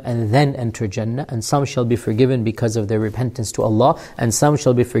Jahannam and then enter Jannah, and some shall be forgiven because of their repentance to Allah, and some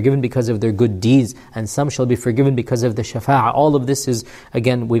shall be forgiven because of their good deeds, and some shall be forgiven because of the shafa'ah. All of this is,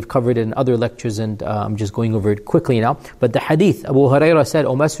 again, we've covered it in other lectures, and I'm just going over it quickly now. But the hadith, Abu Hurairah said,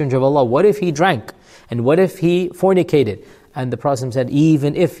 O Messenger of Allah, what if he drank And what if he fornicated? And the Prophet said,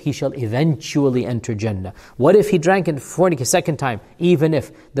 even if, he shall eventually enter Jannah. What if he drank and fornicated second time? Even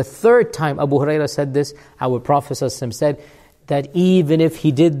if. The third time Abu Hurairah said this, our Prophet said that even if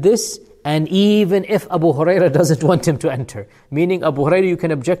he did this, and even if Abu Hurairah doesn't want him to enter. Meaning, Abu Hurairah, you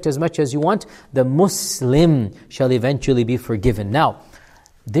can object as much as you want, the Muslim shall eventually be forgiven. Now,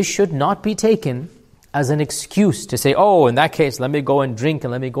 this should not be taken as an excuse to say, oh, in that case, let me go and drink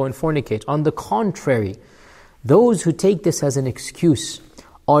and let me go and fornicate. On the contrary, those who take this as an excuse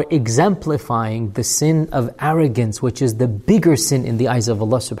are exemplifying the sin of arrogance, which is the bigger sin in the eyes of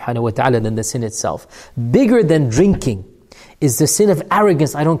Allah subhanahu wa ta'ala than the sin itself. Bigger than drinking is the sin of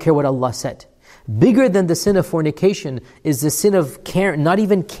arrogance, I don't care what Allah said. Bigger than the sin of fornication is the sin of not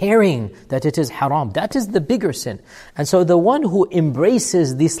even caring that it is haram. That is the bigger sin. And so the one who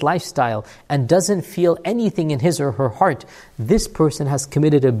embraces this lifestyle and doesn't feel anything in his or her heart, this person has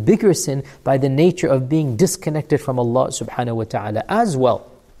committed a bigger sin by the nature of being disconnected from Allah subhanahu wa ta'ala. As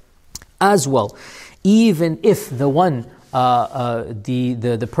well, even if the one,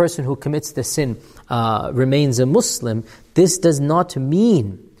 the person who commits the sin remains a Muslim, this does not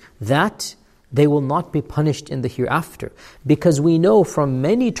mean that they will not be punished in the hereafter. Because we know from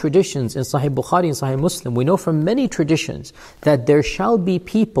many traditions in Sahih Bukhari and Sahih Muslim, we know from many traditions that there shall be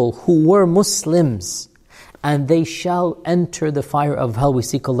people who were Muslims and they shall enter the fire of hell. We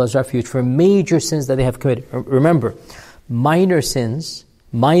seek Allah's refuge for major sins that they have committed. Remember, minor sins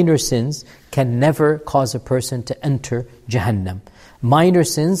can never cause a person to enter Jahannam. Minor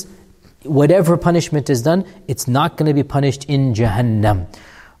sins, whatever punishment is done, it's not going to be punished in Jahannam.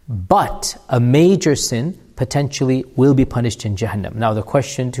 But a major sin potentially will be punished in Jahannam. Now the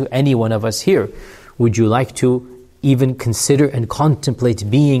question to any one of us here, would you like to even consider and contemplate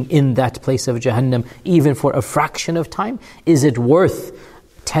being in that place of Jahannam even for a fraction of time? Is it worth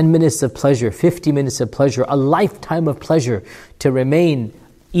 10 minutes of pleasure, 50 minutes of pleasure, a lifetime of pleasure to remain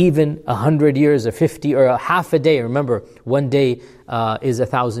even 100 years or 50 or a half a day? Remember, one day is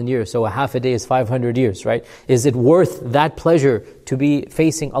 1,000 years, so a half a day is 500 years, right? Is it worth that pleasure to be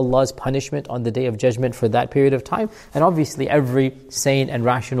facing Allah's punishment on the Day of Judgment for that period of time? And obviously every sane and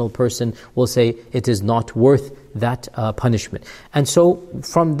rational person will say it is not worth that punishment. And so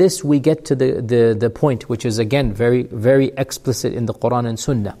from this we get to the point, which is again very, very explicit in the Quran and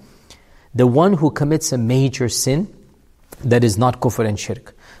Sunnah. The one who commits a major sin that is not kufr and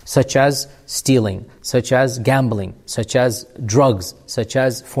shirk, such as stealing, such as gambling, such as drugs, such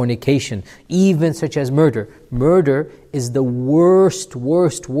as fornication, even such as murder. Murder is the worst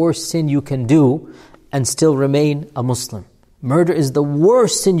sin you can do and still remain a Muslim. Murder is the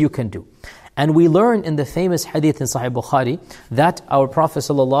worst sin you can do. And we learn in the famous hadith in Sahih Bukhari that our Prophet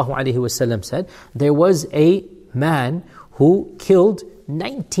ﷺ said, there was a man who killed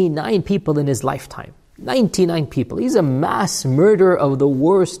 99 people in his lifetime. 99 people. He's a mass murderer of the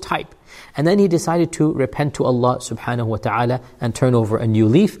worst type. And then he decided to repent to Allah subhanahu wa ta'ala and turn over a new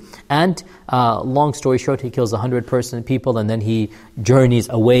leaf. And long story short, he kills 100 people and then he journeys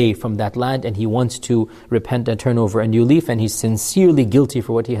away from that land and he wants to repent and turn over a new leaf, and he's sincerely guilty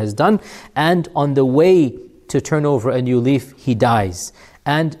for what he has done. And on the way to turn over a new leaf, he dies.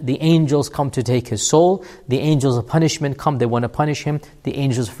 And the angels come to take his soul. The angels of punishment come, they want to punish him. The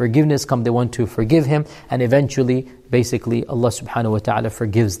angels of forgiveness come, they want to forgive him. And eventually, basically, Allah subhanahu wa ta'ala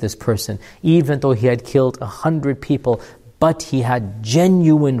forgives this person. Even though he had killed 100 people, but he had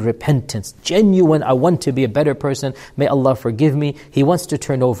genuine repentance. Genuine, I want to be a better person. May Allah forgive me. He wants to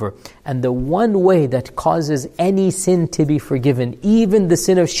turn over. And the one way that causes any sin to be forgiven, even the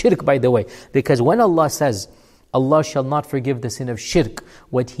sin of shirk, by the way, because when Allah says, Allah shall not forgive the sin of shirk,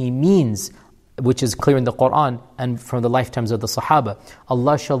 what He means, which is clear in the Qur'an and from the lifetimes of the Sahaba,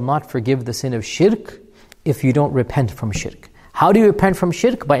 Allah shall not forgive the sin of shirk if you don't repent from shirk. How do you repent from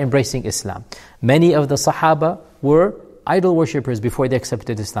shirk? By embracing Islam. Many of the Sahaba were idol worshippers before they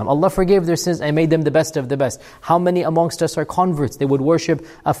accepted Islam. Allah forgave their sins and made them the best of the best. How many amongst us are converts? They would worship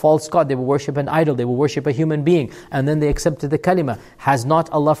a false god, they would worship an idol, they would worship a human being, and then they accepted the kalima. Has not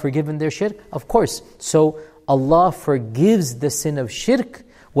Allah forgiven their shirk? Of course. So Allah forgives the sin of shirk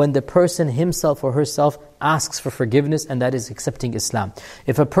when the person himself or herself asks for forgiveness, and that is accepting Islam.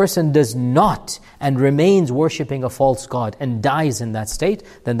 If a person does not and remains worshipping a false god and dies in that state,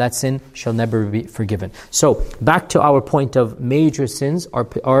 then that sin shall never be forgiven. So, back to our point of major sins are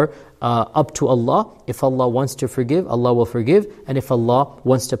up to Allah. If Allah wants to forgive, Allah will forgive. And if Allah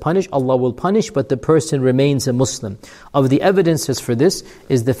wants to punish, Allah will punish, but the person remains a Muslim. Of the evidences for this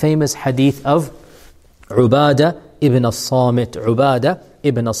is the famous hadith of Ubadah ibn as-Samit. Ubadah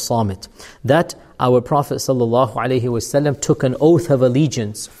ibn as-Samit, that our Prophet ﷺ took an oath of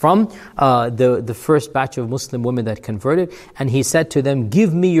allegiance from the first batch of Muslim women that converted, and he said to them,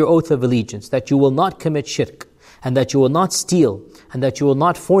 give me your oath of allegiance, that you will not commit shirk, and that you will not steal, and that you will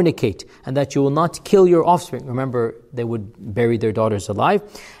not fornicate, and that you will not kill your offspring. Remember, they would bury their daughters alive.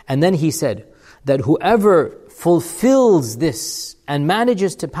 And then he said that whoever fulfills this and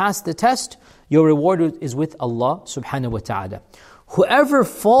manages to pass the test, your reward is with Allah subhanahu wa ta'ala. Whoever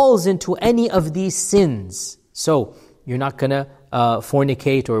falls into any of these sins, so you're not going to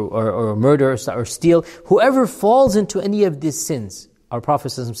fornicate or murder or steal, whoever falls into any of these sins, our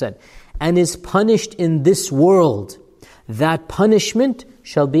Prophet said, and is punished in this world, that punishment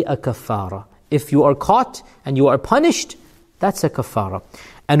shall be a kafara. If you are caught and you are punished, that's a kafara.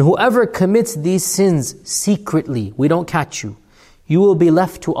 And whoever commits these sins secretly, we don't catch you, you will be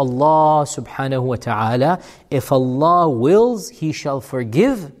left to Allah subhanahu wa ta'ala. If Allah wills, He shall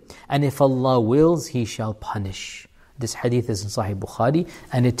forgive, and if Allah wills, He shall punish. This hadith is in Sahih Bukhari,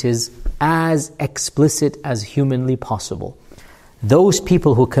 and it is as explicit as humanly possible. Those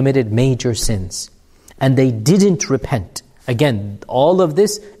people who committed major sins, and they didn't repent. Again, all of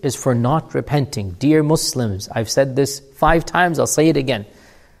this is for not repenting. Dear Muslims, I've said this 5 times, I'll say it again.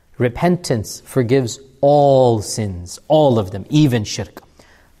 Repentance forgives all sins, all of them, even shirk.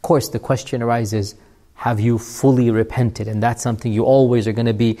 Of course, the question arises, have you fully repented? And that's something you always are going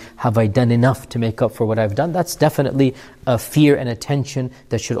to be, have I done enough to make up for what I've done? That's definitely a fear and a tension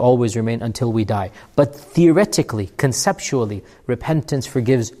that should always remain until we die. But theoretically, conceptually, repentance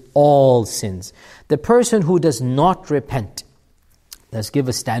forgives all sins. The person who does not repent, let's give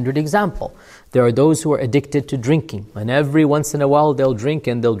a standard example. There are those who are addicted to drinking, and every once in a while they'll drink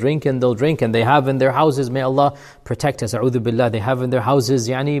and they'll drink and they'll drink, and they have in their houses, may Allah protect us, a'udhu billah, they have in their houses,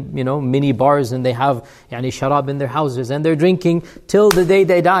 mini bars, and they have sharab in their houses, and they're drinking till the day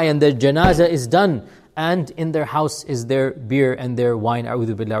they die, and the janazah is done, and in their house is their beer and their wine,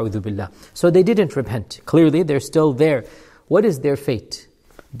 a'udhu billah, a'udhu billah. So they didn't repent. Clearly they're still there. What is their fate?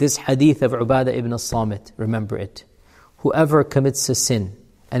 This hadith of Ubadah ibn as-Samit, remember it. Whoever commits a sin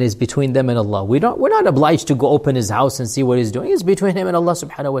and is between them and Allah, we're not obliged to go open his house and see what he's doing. It's between him and Allah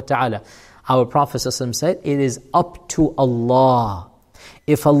subhanahu wa ta'ala. Our Prophet ﷺ said, it is up to Allah.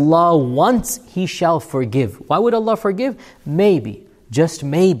 If Allah wants, He shall forgive. Why would Allah forgive? Maybe, just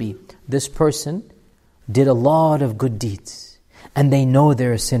maybe, this person did a lot of good deeds, and they know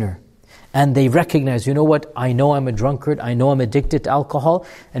they're a sinner. And they recognize, you know what, I know I'm a drunkard, I know I'm addicted to alcohol,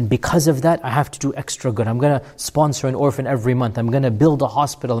 and because of that, I have to do extra good. I'm going to sponsor an orphan every month. I'm going to build a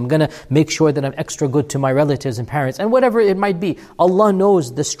hospital. I'm going to make sure that I'm extra good to my relatives and parents, and whatever it might be. Allah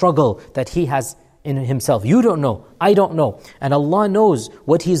knows the struggle that he has in himself. You don't know, I don't know. And Allah knows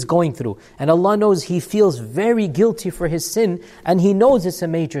what he's going through. And Allah knows he feels very guilty for his sin, and he knows it's a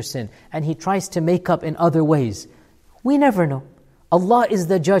major sin, and he tries to make up in other ways. We never know. Allah is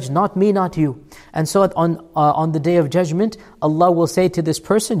the judge, not me, not you. And so on the Day of Judgment, Allah will say to this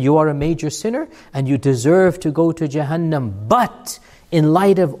person, you are a major sinner and you deserve to go to Jahannam. But in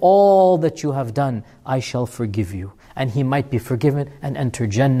light of all that you have done, I shall forgive you. And he might be forgiven and enter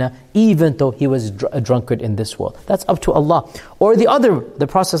Jannah, even though he was a drunkard in this world. That's up to Allah. Or the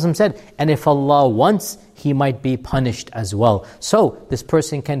Prophet said, and if Allah wants, he might be punished as well. So this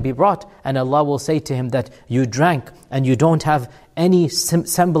person can be brought, and Allah will say to him that you drank and you don't have any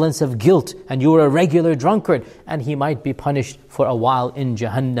semblance of guilt, and you were a regular drunkard, and he might be punished for a while in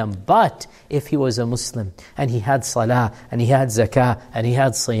Jahannam. But if he was a Muslim, and he had salah, and he had zakah, and he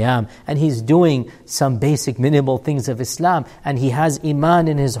had siyam, and he's doing some basic minimal things of Islam, and he has iman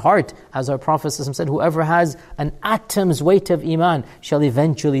in his heart, as our Prophet said, whoever has an atom's weight of iman shall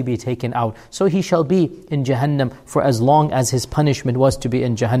eventually be taken out. So he shall be in Jahannam for as long as his punishment was to be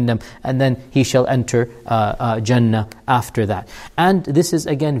in Jahannam, and then he shall enter Jannah after that. And this is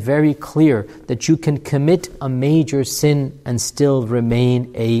again very clear that you can commit a major sin and still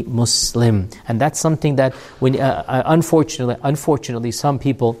remain a Muslim. And that's something that when unfortunately some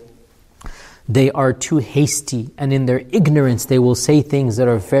people, they are too hasty, and in their ignorance they will say things that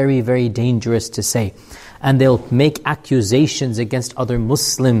are very, very dangerous to say. And they'll make accusations against other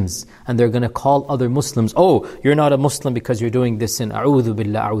Muslims, and they're going to call other Muslims, oh, you're not a Muslim because you're doing this sin. A'udhu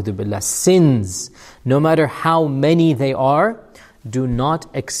billah, a'udhu billah. Sins, no matter how many they are, do not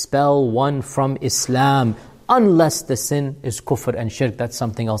expel one from Islam unless the sin is kufr and shirk. That's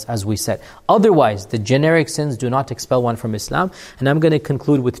something else, as we said. Otherwise, the generic sins do not expel one from Islam. And I'm going to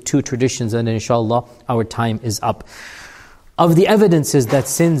conclude with 2 traditions, and inshallah our time is up. Of the evidences that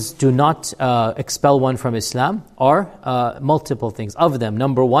sins do not expel one from Islam are multiple things. Of them,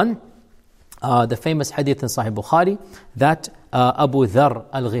 number 1, the famous hadith in Sahih Bukhari that Abu Dharr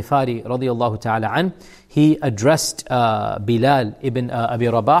al-Ghifari radiyallahu ta'ala an, he addressed Bilal ibn Abi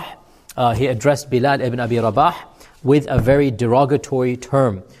Rabah, with a very derogatory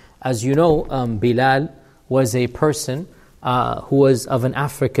term. As you know, Bilal was a person who was of an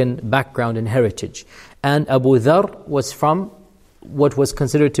African background and heritage. And Abu Dharr was from what was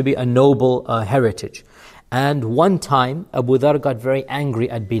considered to be a noble heritage. And one time, Abu Dharr got very angry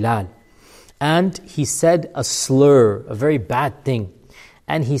at Bilal. And he said a slur, a very bad thing.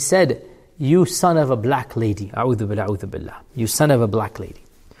 And he said, "You son of a black lady." A'udhu billah, a'udhu billah. You son of a black lady.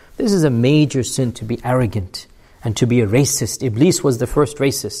 This is a major sin, to be arrogant and to be a racist. Iblis was the first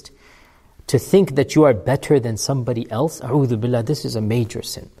racist. To think that you are better than somebody else, a'udhu billah, this is a major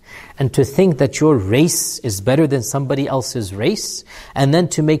sin. And to think that your race is better than somebody else's race, and then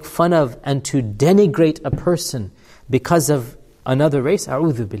to make fun of and to denigrate a person because of another race,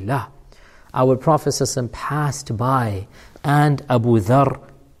 a'udhu billah. Our Prophet ﷺ passed by and Abu Dharr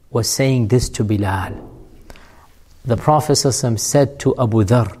was saying this to Bilal. The Prophet ﷺ said to Abu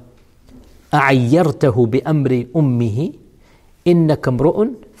Dharr, أَعَيَّرْتَهُ بِأَمْرِ أُمِّهِ إِنَّكَ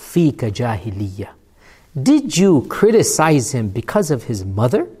امْرُؤٌ فِيكَ جَاهِلِيَّةٌ. Did you criticize him because of his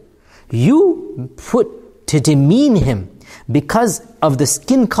mother? You put to demean him because of the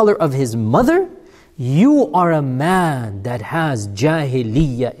skin color of his mother? You are a man that has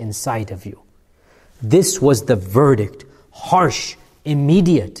jahiliyyah inside of you. This was the verdict, harsh,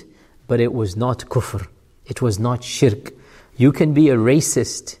 immediate, but it was not kufr. It was not shirk. You can be a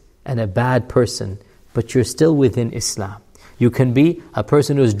racist and a bad person, but you're still within Islam. You can be a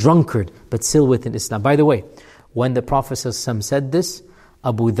person who's drunkard, but still within Islam. By the way, when the Prophet ﷺ said this,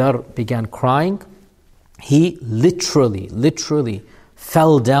 Abu Dharr began crying. He literally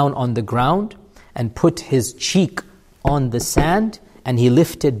fell down on the ground and put his cheek on the sand, and he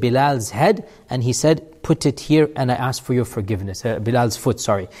lifted Bilal's head and he said, "Put it here and I ask for your forgiveness." Bilal's foot,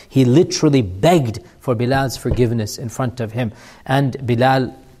 sorry. He literally begged for Bilal's forgiveness in front of him. And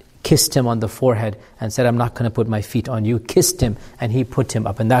Bilal kissed him on the forehead and said, "I'm not going to put my feet on you." Kissed him and he put him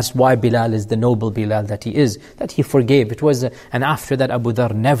up. And that's why Bilal is the noble Bilal that he is, that he forgave. It was, and after that Abu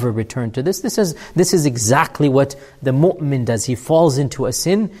Dharr never returned to this. This is exactly what the mu'min does. He falls into a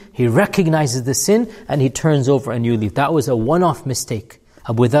sin, he recognizes the sin, and he turns over a new leaf. That was a one-off mistake.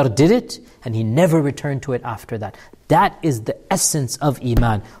 Abu Dharr did it, and he never returned to it after that. That is the essence of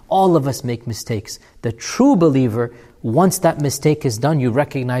Iman. All of us make mistakes. The true believer, once that mistake is done, you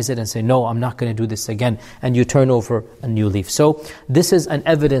recognize it and say, "No, I'm not going to do this again." And you turn over a new leaf. So this is an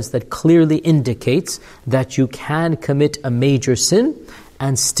evidence that clearly indicates that you can commit a major sin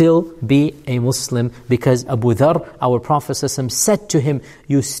and still be a Muslim, because Abu Dharr, our Prophet ﷺ said to him,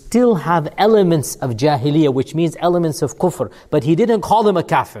 "You still have elements of jahiliyyah," which means elements of kufr. But he didn't call him a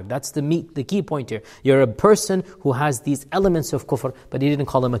kafir. That's the key point here. You're a person who has these elements of kufr, but he didn't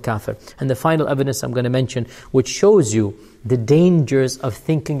call him a kafir. And the final evidence I'm going to mention, which shows you the dangers of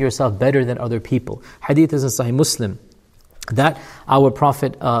thinking yourself better than other people. Hadith is in Sahih Muslim, that our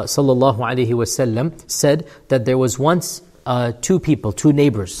Prophet ﷺ said that there was once two people, two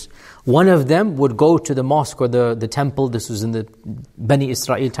neighbors. One of them would go to the mosque or the temple. This was in the Bani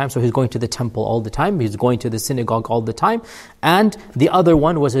Israel time, so he's going to the temple all the time. He's going to the synagogue all the time. And the other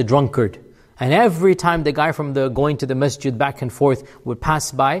one was a drunkard. And every time the guy from going to the masjid back and forth would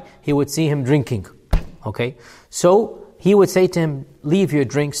pass by, he would see him drinking. Okay? So he would say to him, "Leave your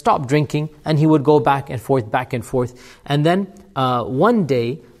drink, stop drinking." And he would go back and forth. And then one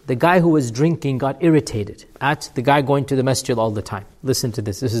day, the guy who was drinking got irritated at the guy going to the masjid all the time. Listen to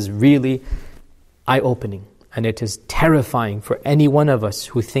this. This is really eye-opening. And it is terrifying for any one of us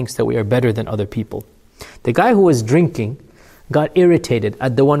who thinks that we are better than other people. The guy who was drinking got irritated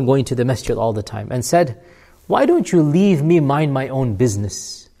at the one going to the masjid all the time and said, "Why don't you leave me mind my own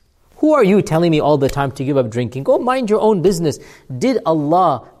business? Who are you telling me all the time to give up drinking? Go mind your own business. Did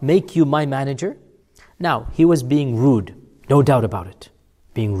Allah make you my manager?" Now, he was being rude, no doubt about it.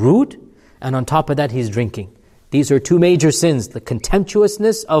 Being rude, and on top of that, he's drinking. These are two major sins, the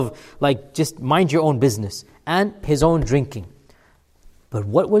contemptuousness of just mind your own business, and his own drinking. But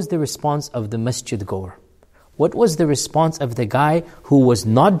what was the response of the masjid goer? What was the response of the guy who was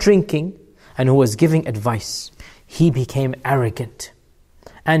not drinking and who was giving advice? He became arrogant.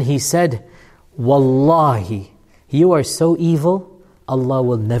 And he said, "Wallahi, you are so evil, Allah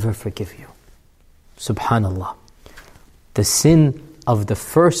will never forgive you." Subhanallah. The sin of the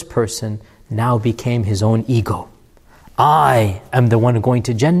first person now became his own ego. I am the one going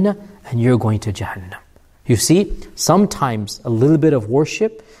to Jannah and you're going to Jahannam. You see, sometimes a little bit of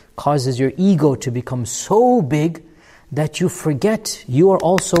worship causes your ego to become so big that you forget you are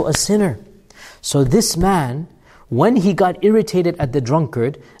also a sinner. So this man, when he got irritated at the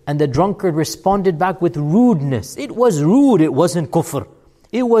drunkard, and the drunkard responded back with rudeness. It was rude, it wasn't kufr.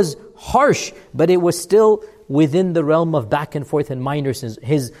 It was harsh, but it was still within the realm of back and forth and minor sins.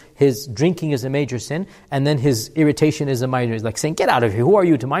 His drinking is a major sin, and then his irritation is a minor. It's like saying, get out of here, who are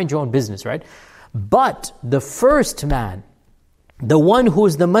you to mind your own business, right? But the first man, the one who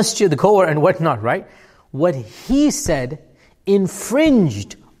is the masjid goer and whatnot, right? What he said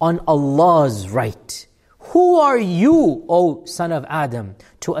infringed on Allah's right. Who are you, O son of Adam,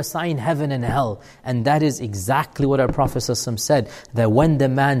 to assign heaven and hell? And that is exactly what our Prophet ﷺ said, that when the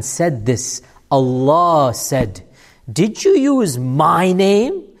man said this, Allah said, did you use my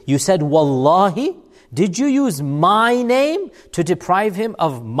name? You said, Wallahi. Did you use my name to deprive him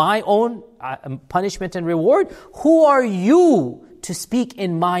of my own punishment and reward? Who are you to speak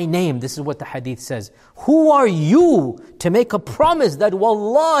in my name? This is what the hadith says. Who are you to make a promise that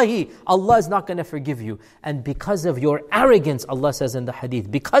Wallahi, Allah is not going to forgive you? And because of your arrogance, Allah says in the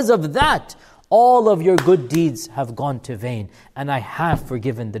hadith, because of that, all of your good deeds have gone to vain, and I have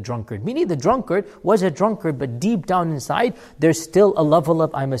forgiven the drunkard. Meaning the drunkard was a drunkard, but deep down inside, there's still a level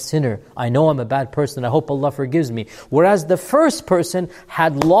of, I'm a sinner. I know I'm a bad person. I hope Allah forgives me. Whereas the first person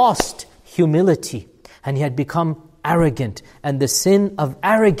had lost humility, and he had become arrogant. And the sin of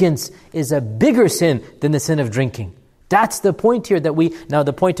arrogance is a bigger sin than the sin of drinking. That's the point here that now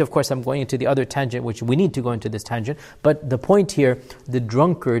the point, of course, I'm going into the other tangent, which we need to go into this tangent, but the point here, the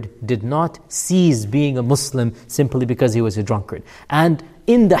drunkard did not cease being a Muslim simply because he was a drunkard. And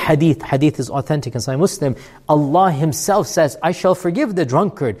in the hadith is authentic in Sahih Muslim, Allah Himself says, I shall forgive the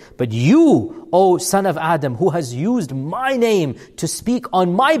drunkard, but you, O son of Adam, who has used my name to speak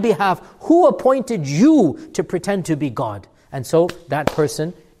on my behalf, who appointed you to pretend to be God? And so that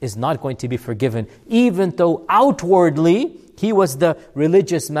person is not going to be forgiven, even though outwardly he was the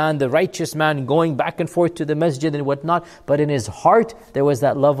religious man, the righteous man, going back and forth to the masjid and whatnot, but in his heart there was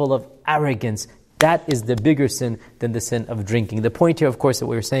that level of arrogance. That is the bigger sin than the sin of drinking. The point here, of course, that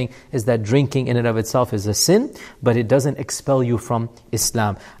we're saying is that drinking in and of itself is a sin, but it doesn't expel you from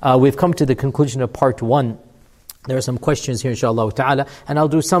Islam. We've come to the conclusion of part 1. There are some questions here, inshaAllah ta'ala, and I'll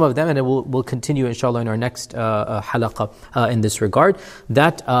do some of them, and we'll continue, inshaAllah, in our next halaqah in this regard.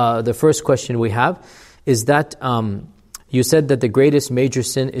 That, the first question we have is that you said that the greatest major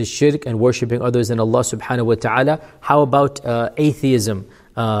sin is shirk and worshipping others than Allah subhanahu wa ta'ala. How about atheism?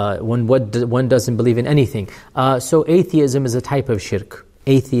 When one doesn't believe in anything. So atheism is a type of shirk.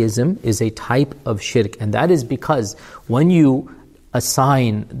 Atheism is a type of shirk, and that is because when you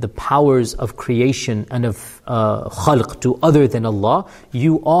assign the powers of creation and of khalq to other than Allah,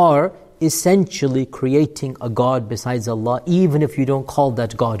 you are essentially creating a God besides Allah, even if you don't call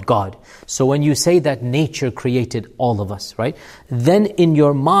that God God. So when you say that nature created all of us, right? Then in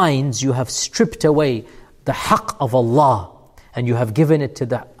your minds you have stripped away the haqq of Allah, and you have given it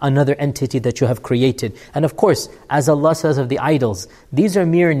to another entity that you have created. And of course, as Allah says of the idols, these are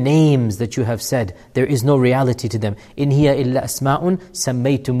mere names that you have said. There is no reality to them. إِنْ هِيَ إِلَّا أَسْمَاءٌ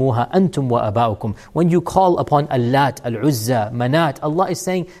سَمَّيْتُمُوهَا أَنْتُمْ وَأَبَاؤُكُمْ. When you call upon Allat, Al-Uzza, Manat, Allah is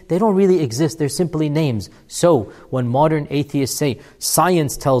saying they don't really exist. They're simply names. So when modern atheists say,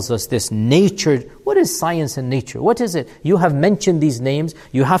 science tells us this, nature, what is science and nature? What is it? You have mentioned these names.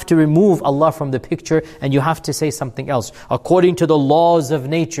 You have to remove Allah from the picture, and you have to say something else. According to the laws of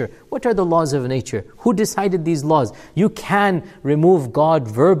nature. What are the laws of nature? Who decided these laws? You can remove God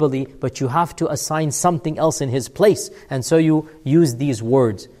verbally, but you have to assign something else in His place. And so you use these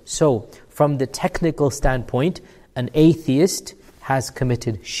words. So, from the technical standpoint, an atheist has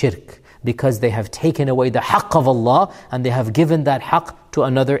committed shirk, because they have taken away the haqq of Allah, and they have given that haqq to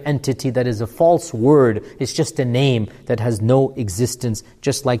another entity that is a false word. It's just a name that has no existence,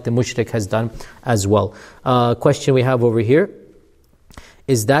 just like the mushrik has done as well. Question we have over here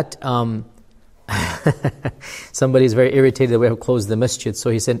is that somebody is very irritated that we have closed the masjid. So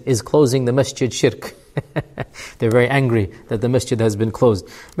he said, is closing the masjid shirk? They're very angry that the masjid has been closed.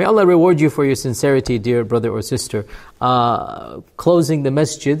 May Allah reward you for your sincerity, dear brother or sister. Closing the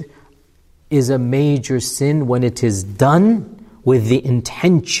masjid is a major sin when it is done with the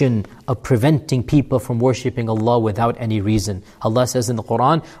intention of preventing people from worshipping Allah without any reason. Allah says in the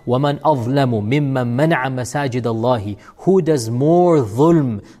Quran, وَمَنْ أَظْلَمُ مِمَّنْ مَنَعَ مَسَاجِدَ اللَّهِ. Who does more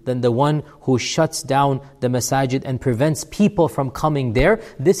dhulm than the one who shuts down the masajid and prevents people from coming there?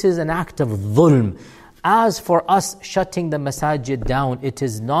 This is an act of dhulm. As for us shutting the masajid down, it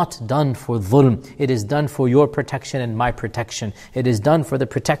is not done for dhulm. It is done for your protection and my protection. It is done for the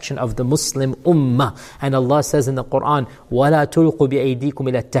protection of the Muslim ummah. And Allah says in the Quran, وَلَا تُلْقُوا بِأَيْدِيكُمْ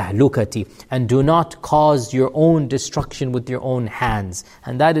إِلَى التَّهْلُكَةِ, and do not cause your own destruction with your own hands.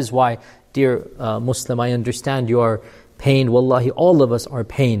 And that is why, dear Muslim, I understand you are pained. Wallahi, all of us are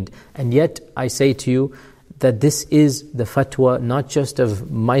pained. And yet, I say to you, that this is the fatwa not just of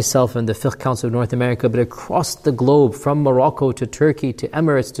myself and the Fiqh Council of North America, but across the globe, from Morocco to Turkey to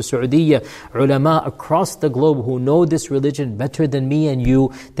Emirates to Saudi, ulama across the globe who know this religion better than me and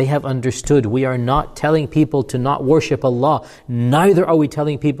you, they have understood. We are not telling people to not worship Allah, neither are we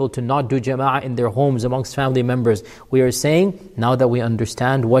telling people to not do jama'ah in their homes amongst family members. We are saying, now that we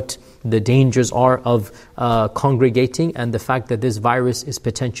understand what the dangers are of congregating and the fact that this virus is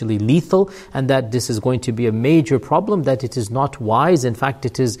potentially lethal and that this is going to be a major problem, that it is not wise. In fact,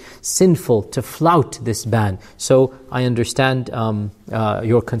 it is sinful to flout this ban. So I understand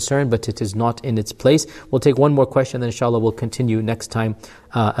your concern, but it is not in its place. We'll take one more question, then inshallah we'll continue next time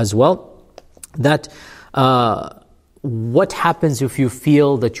as well. That what happens if you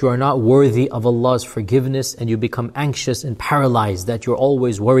feel that you are not worthy of Allah's forgiveness and you become anxious and paralyzed, that you're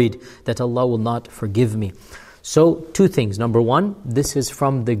always worried that Allah will not forgive me? So, two things. Number one, this is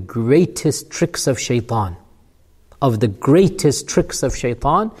from the greatest tricks of shaitan. Of the greatest tricks of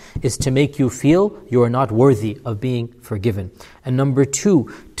shaitan is to make you feel you are not worthy of being forgiven. And number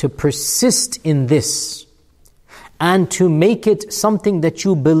two, to persist in this and to make it something that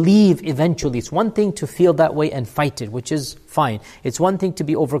you believe eventually. It's one thing to feel that way and fight it, which is fine. It's one thing to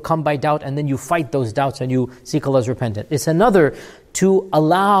be overcome by doubt and then you fight those doubts and you seek Allah's repentance. It's another to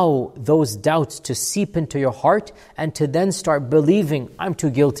allow those doubts to seep into your heart and to then start believing, I'm too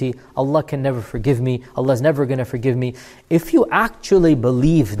guilty, Allah can never forgive me, Allah's never going to forgive me. If you actually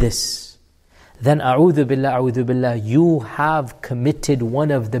believe this, then a'udhu billah, you have committed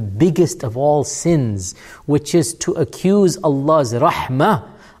one of the biggest of all sins, which is to accuse Allah's rahmah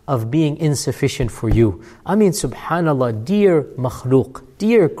of being insufficient for you. I mean, subhanallah, dear makhluk,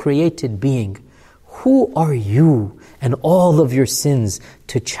 dear created being, who are you and all of your sins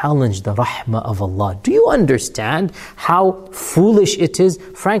to challenge the rahmah of Allah? Do you understand how foolish it is?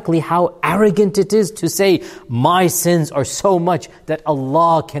 Frankly, how arrogant it is to say, my sins are so much that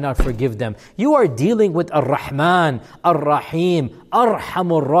Allah cannot forgive them. You are dealing with Ar-Rahman, Ar-Rahim,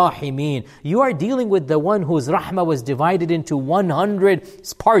 Arhamur Rahimin. You are dealing with the one whose rahmah was divided into 100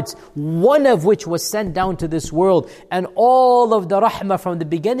 parts, one of which was sent down to this world. And all of the rahmah from the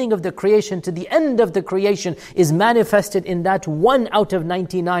beginning of the creation to the end of the creation is manifested in that one out of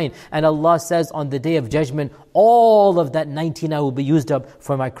 99. And Allah says on the Day of Judgment, all of that 99 will be used up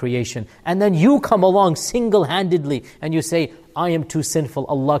for my creation. And then you come along single-handedly and you say, I am too sinful,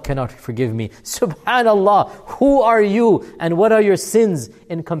 Allah cannot forgive me. Subhanallah, who are you and what are your sins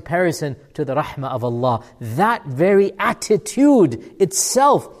in comparison to the rahmah of Allah? That very attitude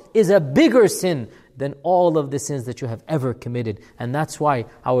itself is a bigger sin than all of the sins that you have ever committed. And that's why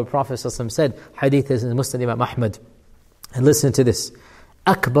our Prophet ﷺ said, hadith is in Musnad Imam Ahmad, and listen to this,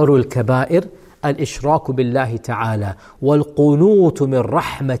 أكبر الكبائر الإشراك بالله تعالى والقنوط من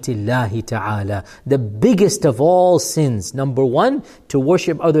رحمة الله تعالى. The biggest of all sins, number one, to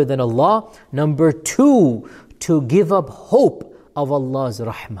worship other than Allah. Number two, to give up hope of Allah's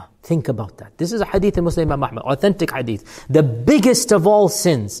rahmah. Think about that. This is a hadith in Muslim Imam Ahmad, authentic hadith. The biggest of all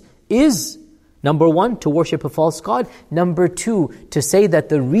sins is, number one, to worship a false God. Number two, to say that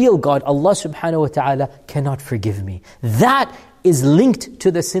the real God, Allah subhanahu wa ta'ala, cannot forgive me. That is linked to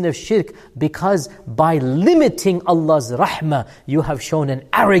the sin of shirk, because by limiting Allah's rahmah, you have shown an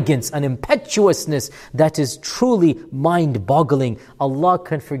arrogance, an impetuousness that is truly mind-boggling. Allah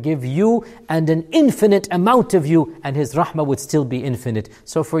can forgive you and an infinite amount of you, and His rahmah would still be infinite.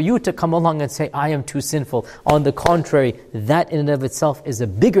 So for you to come along and say, I am too sinful, on the contrary, that in and of itself is a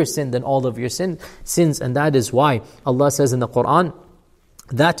bigger sin than all of your sins. And that is why Allah says in the Quran,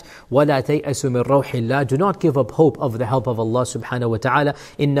 that وَلَا تَيْأَسُ مِنْ رَوْحِ اللَّهِ, do not give up hope of the help of Allah subhanahu wa ta'ala.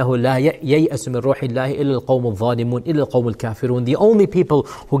 إِنَّهُ لَا يَيْأَسُ مِنْ رَوْحِ اللَّهِ إِلَّا الْقَوْمُ الظَّالِمُونَ إِلَّا الْقَوْمُ الْكَافِرُونَ. The only people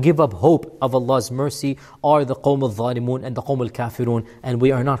who give up hope of Allah's mercy are the qawm al-zalimun and the qawm al-kafirun, and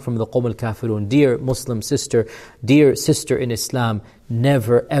we are not from the qawm al-kafirun. Dear Muslim sister, dear sister in Islam,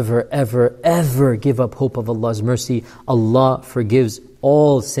 never, ever, ever, ever give up hope of Allah's mercy. Allah forgives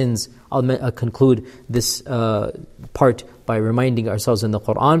all sins. I'll conclude this part by reminding ourselves in the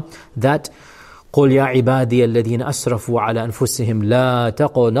Quran that قُلْ يَا عِبَادِيَ الَّذِينَ أَسْرَفُوا عَلَى أَنفُسِهِمْ لَا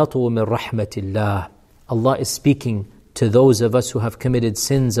تَقْنَطُوا مِنْ رَحْمَةِ اللَّهِ. Allah is speaking to those of us who have committed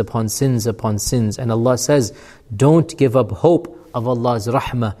sins upon sins upon sins. And Allah says, don't give up hope of Allah's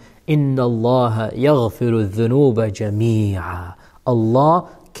rahmah. إِنَّ اللَّهَ يَغْفِرُ الذُّنُوبَ جَمِيعًا. Allah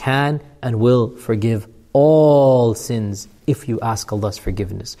can and will forgive all sins if you ask Allah's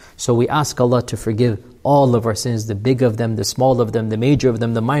forgiveness. So we ask Allah to forgive all of our sins, the big of them, the small of them, the major of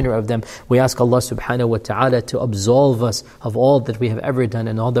them, the minor of them. We ask Allah subhanahu wa ta'ala to absolve us of all that we have ever done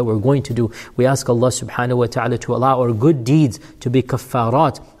and all that we're going to do. We ask Allah subhanahu wa ta'ala to allow our good deeds to be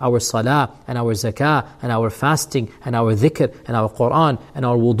kaffarat, our salah and our zakah and our fasting and our dhikr and our Qur'an and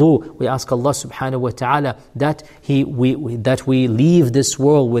our wudu. We ask Allah subhanahu wa ta'ala that we leave this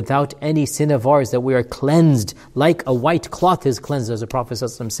world without any sin of ours, that we are cleansed like a white cloth is cleansed, as the Prophet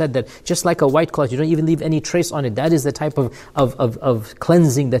ﷺ said, that just like a white cloth, you don't even leave any trace on it. That is the type of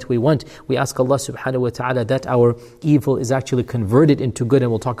cleansing that we want. We ask Allah subhanahu wa ta'ala that our evil is actually converted into good,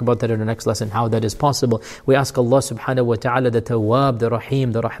 and we'll talk about that in our next lesson, how that is possible. We ask Allah subhanahu wa ta'ala, the Tawwab, the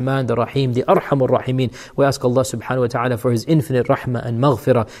Rahim, the Rahman, the Rahim, the Arhamur Rahimin. We ask Allah subhanahu wa ta'ala for His infinite rahmah and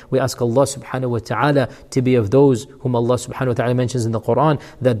maghfirah. We ask Allah subhanahu wa ta'ala to be of those whom Allah subhanahu wa ta'ala mentions in the Qur'an,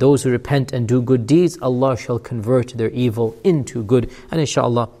 that those who repent and do good deeds, Allah shall convert their evil into good. And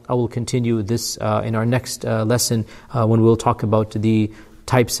inshallah, I will continue this in our next lesson when we'll talk about the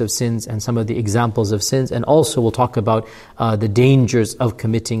types of sins and some of the examples of sins, and also we'll talk about the dangers of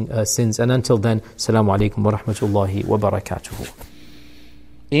committing sins. And until then, Assalamu alaikum wa rahmatullahi wa barakatuhu.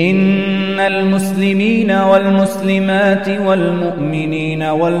 إن المسلمين والمسلمات والمؤمنين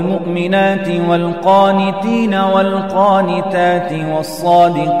والمؤمنات والقانتين والقانتات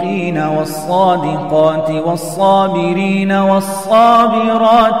والصادقين والصادقات والصابرين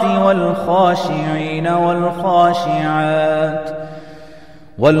والصابرات والخاشعين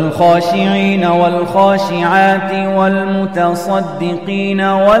والخاشعين والخاشعات والمتصدقين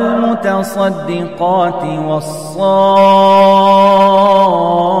والمتصدقات والصائمين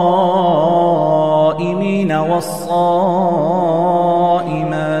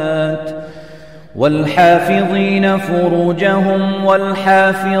والصائمات والحافظين فروجهم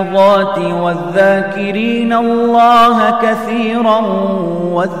والحافظات والذاكرين الله كثيرا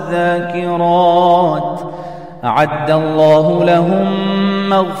والذاكرات أعد الله لهم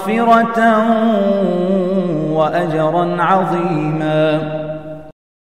مغفرة وأجرا عظيما.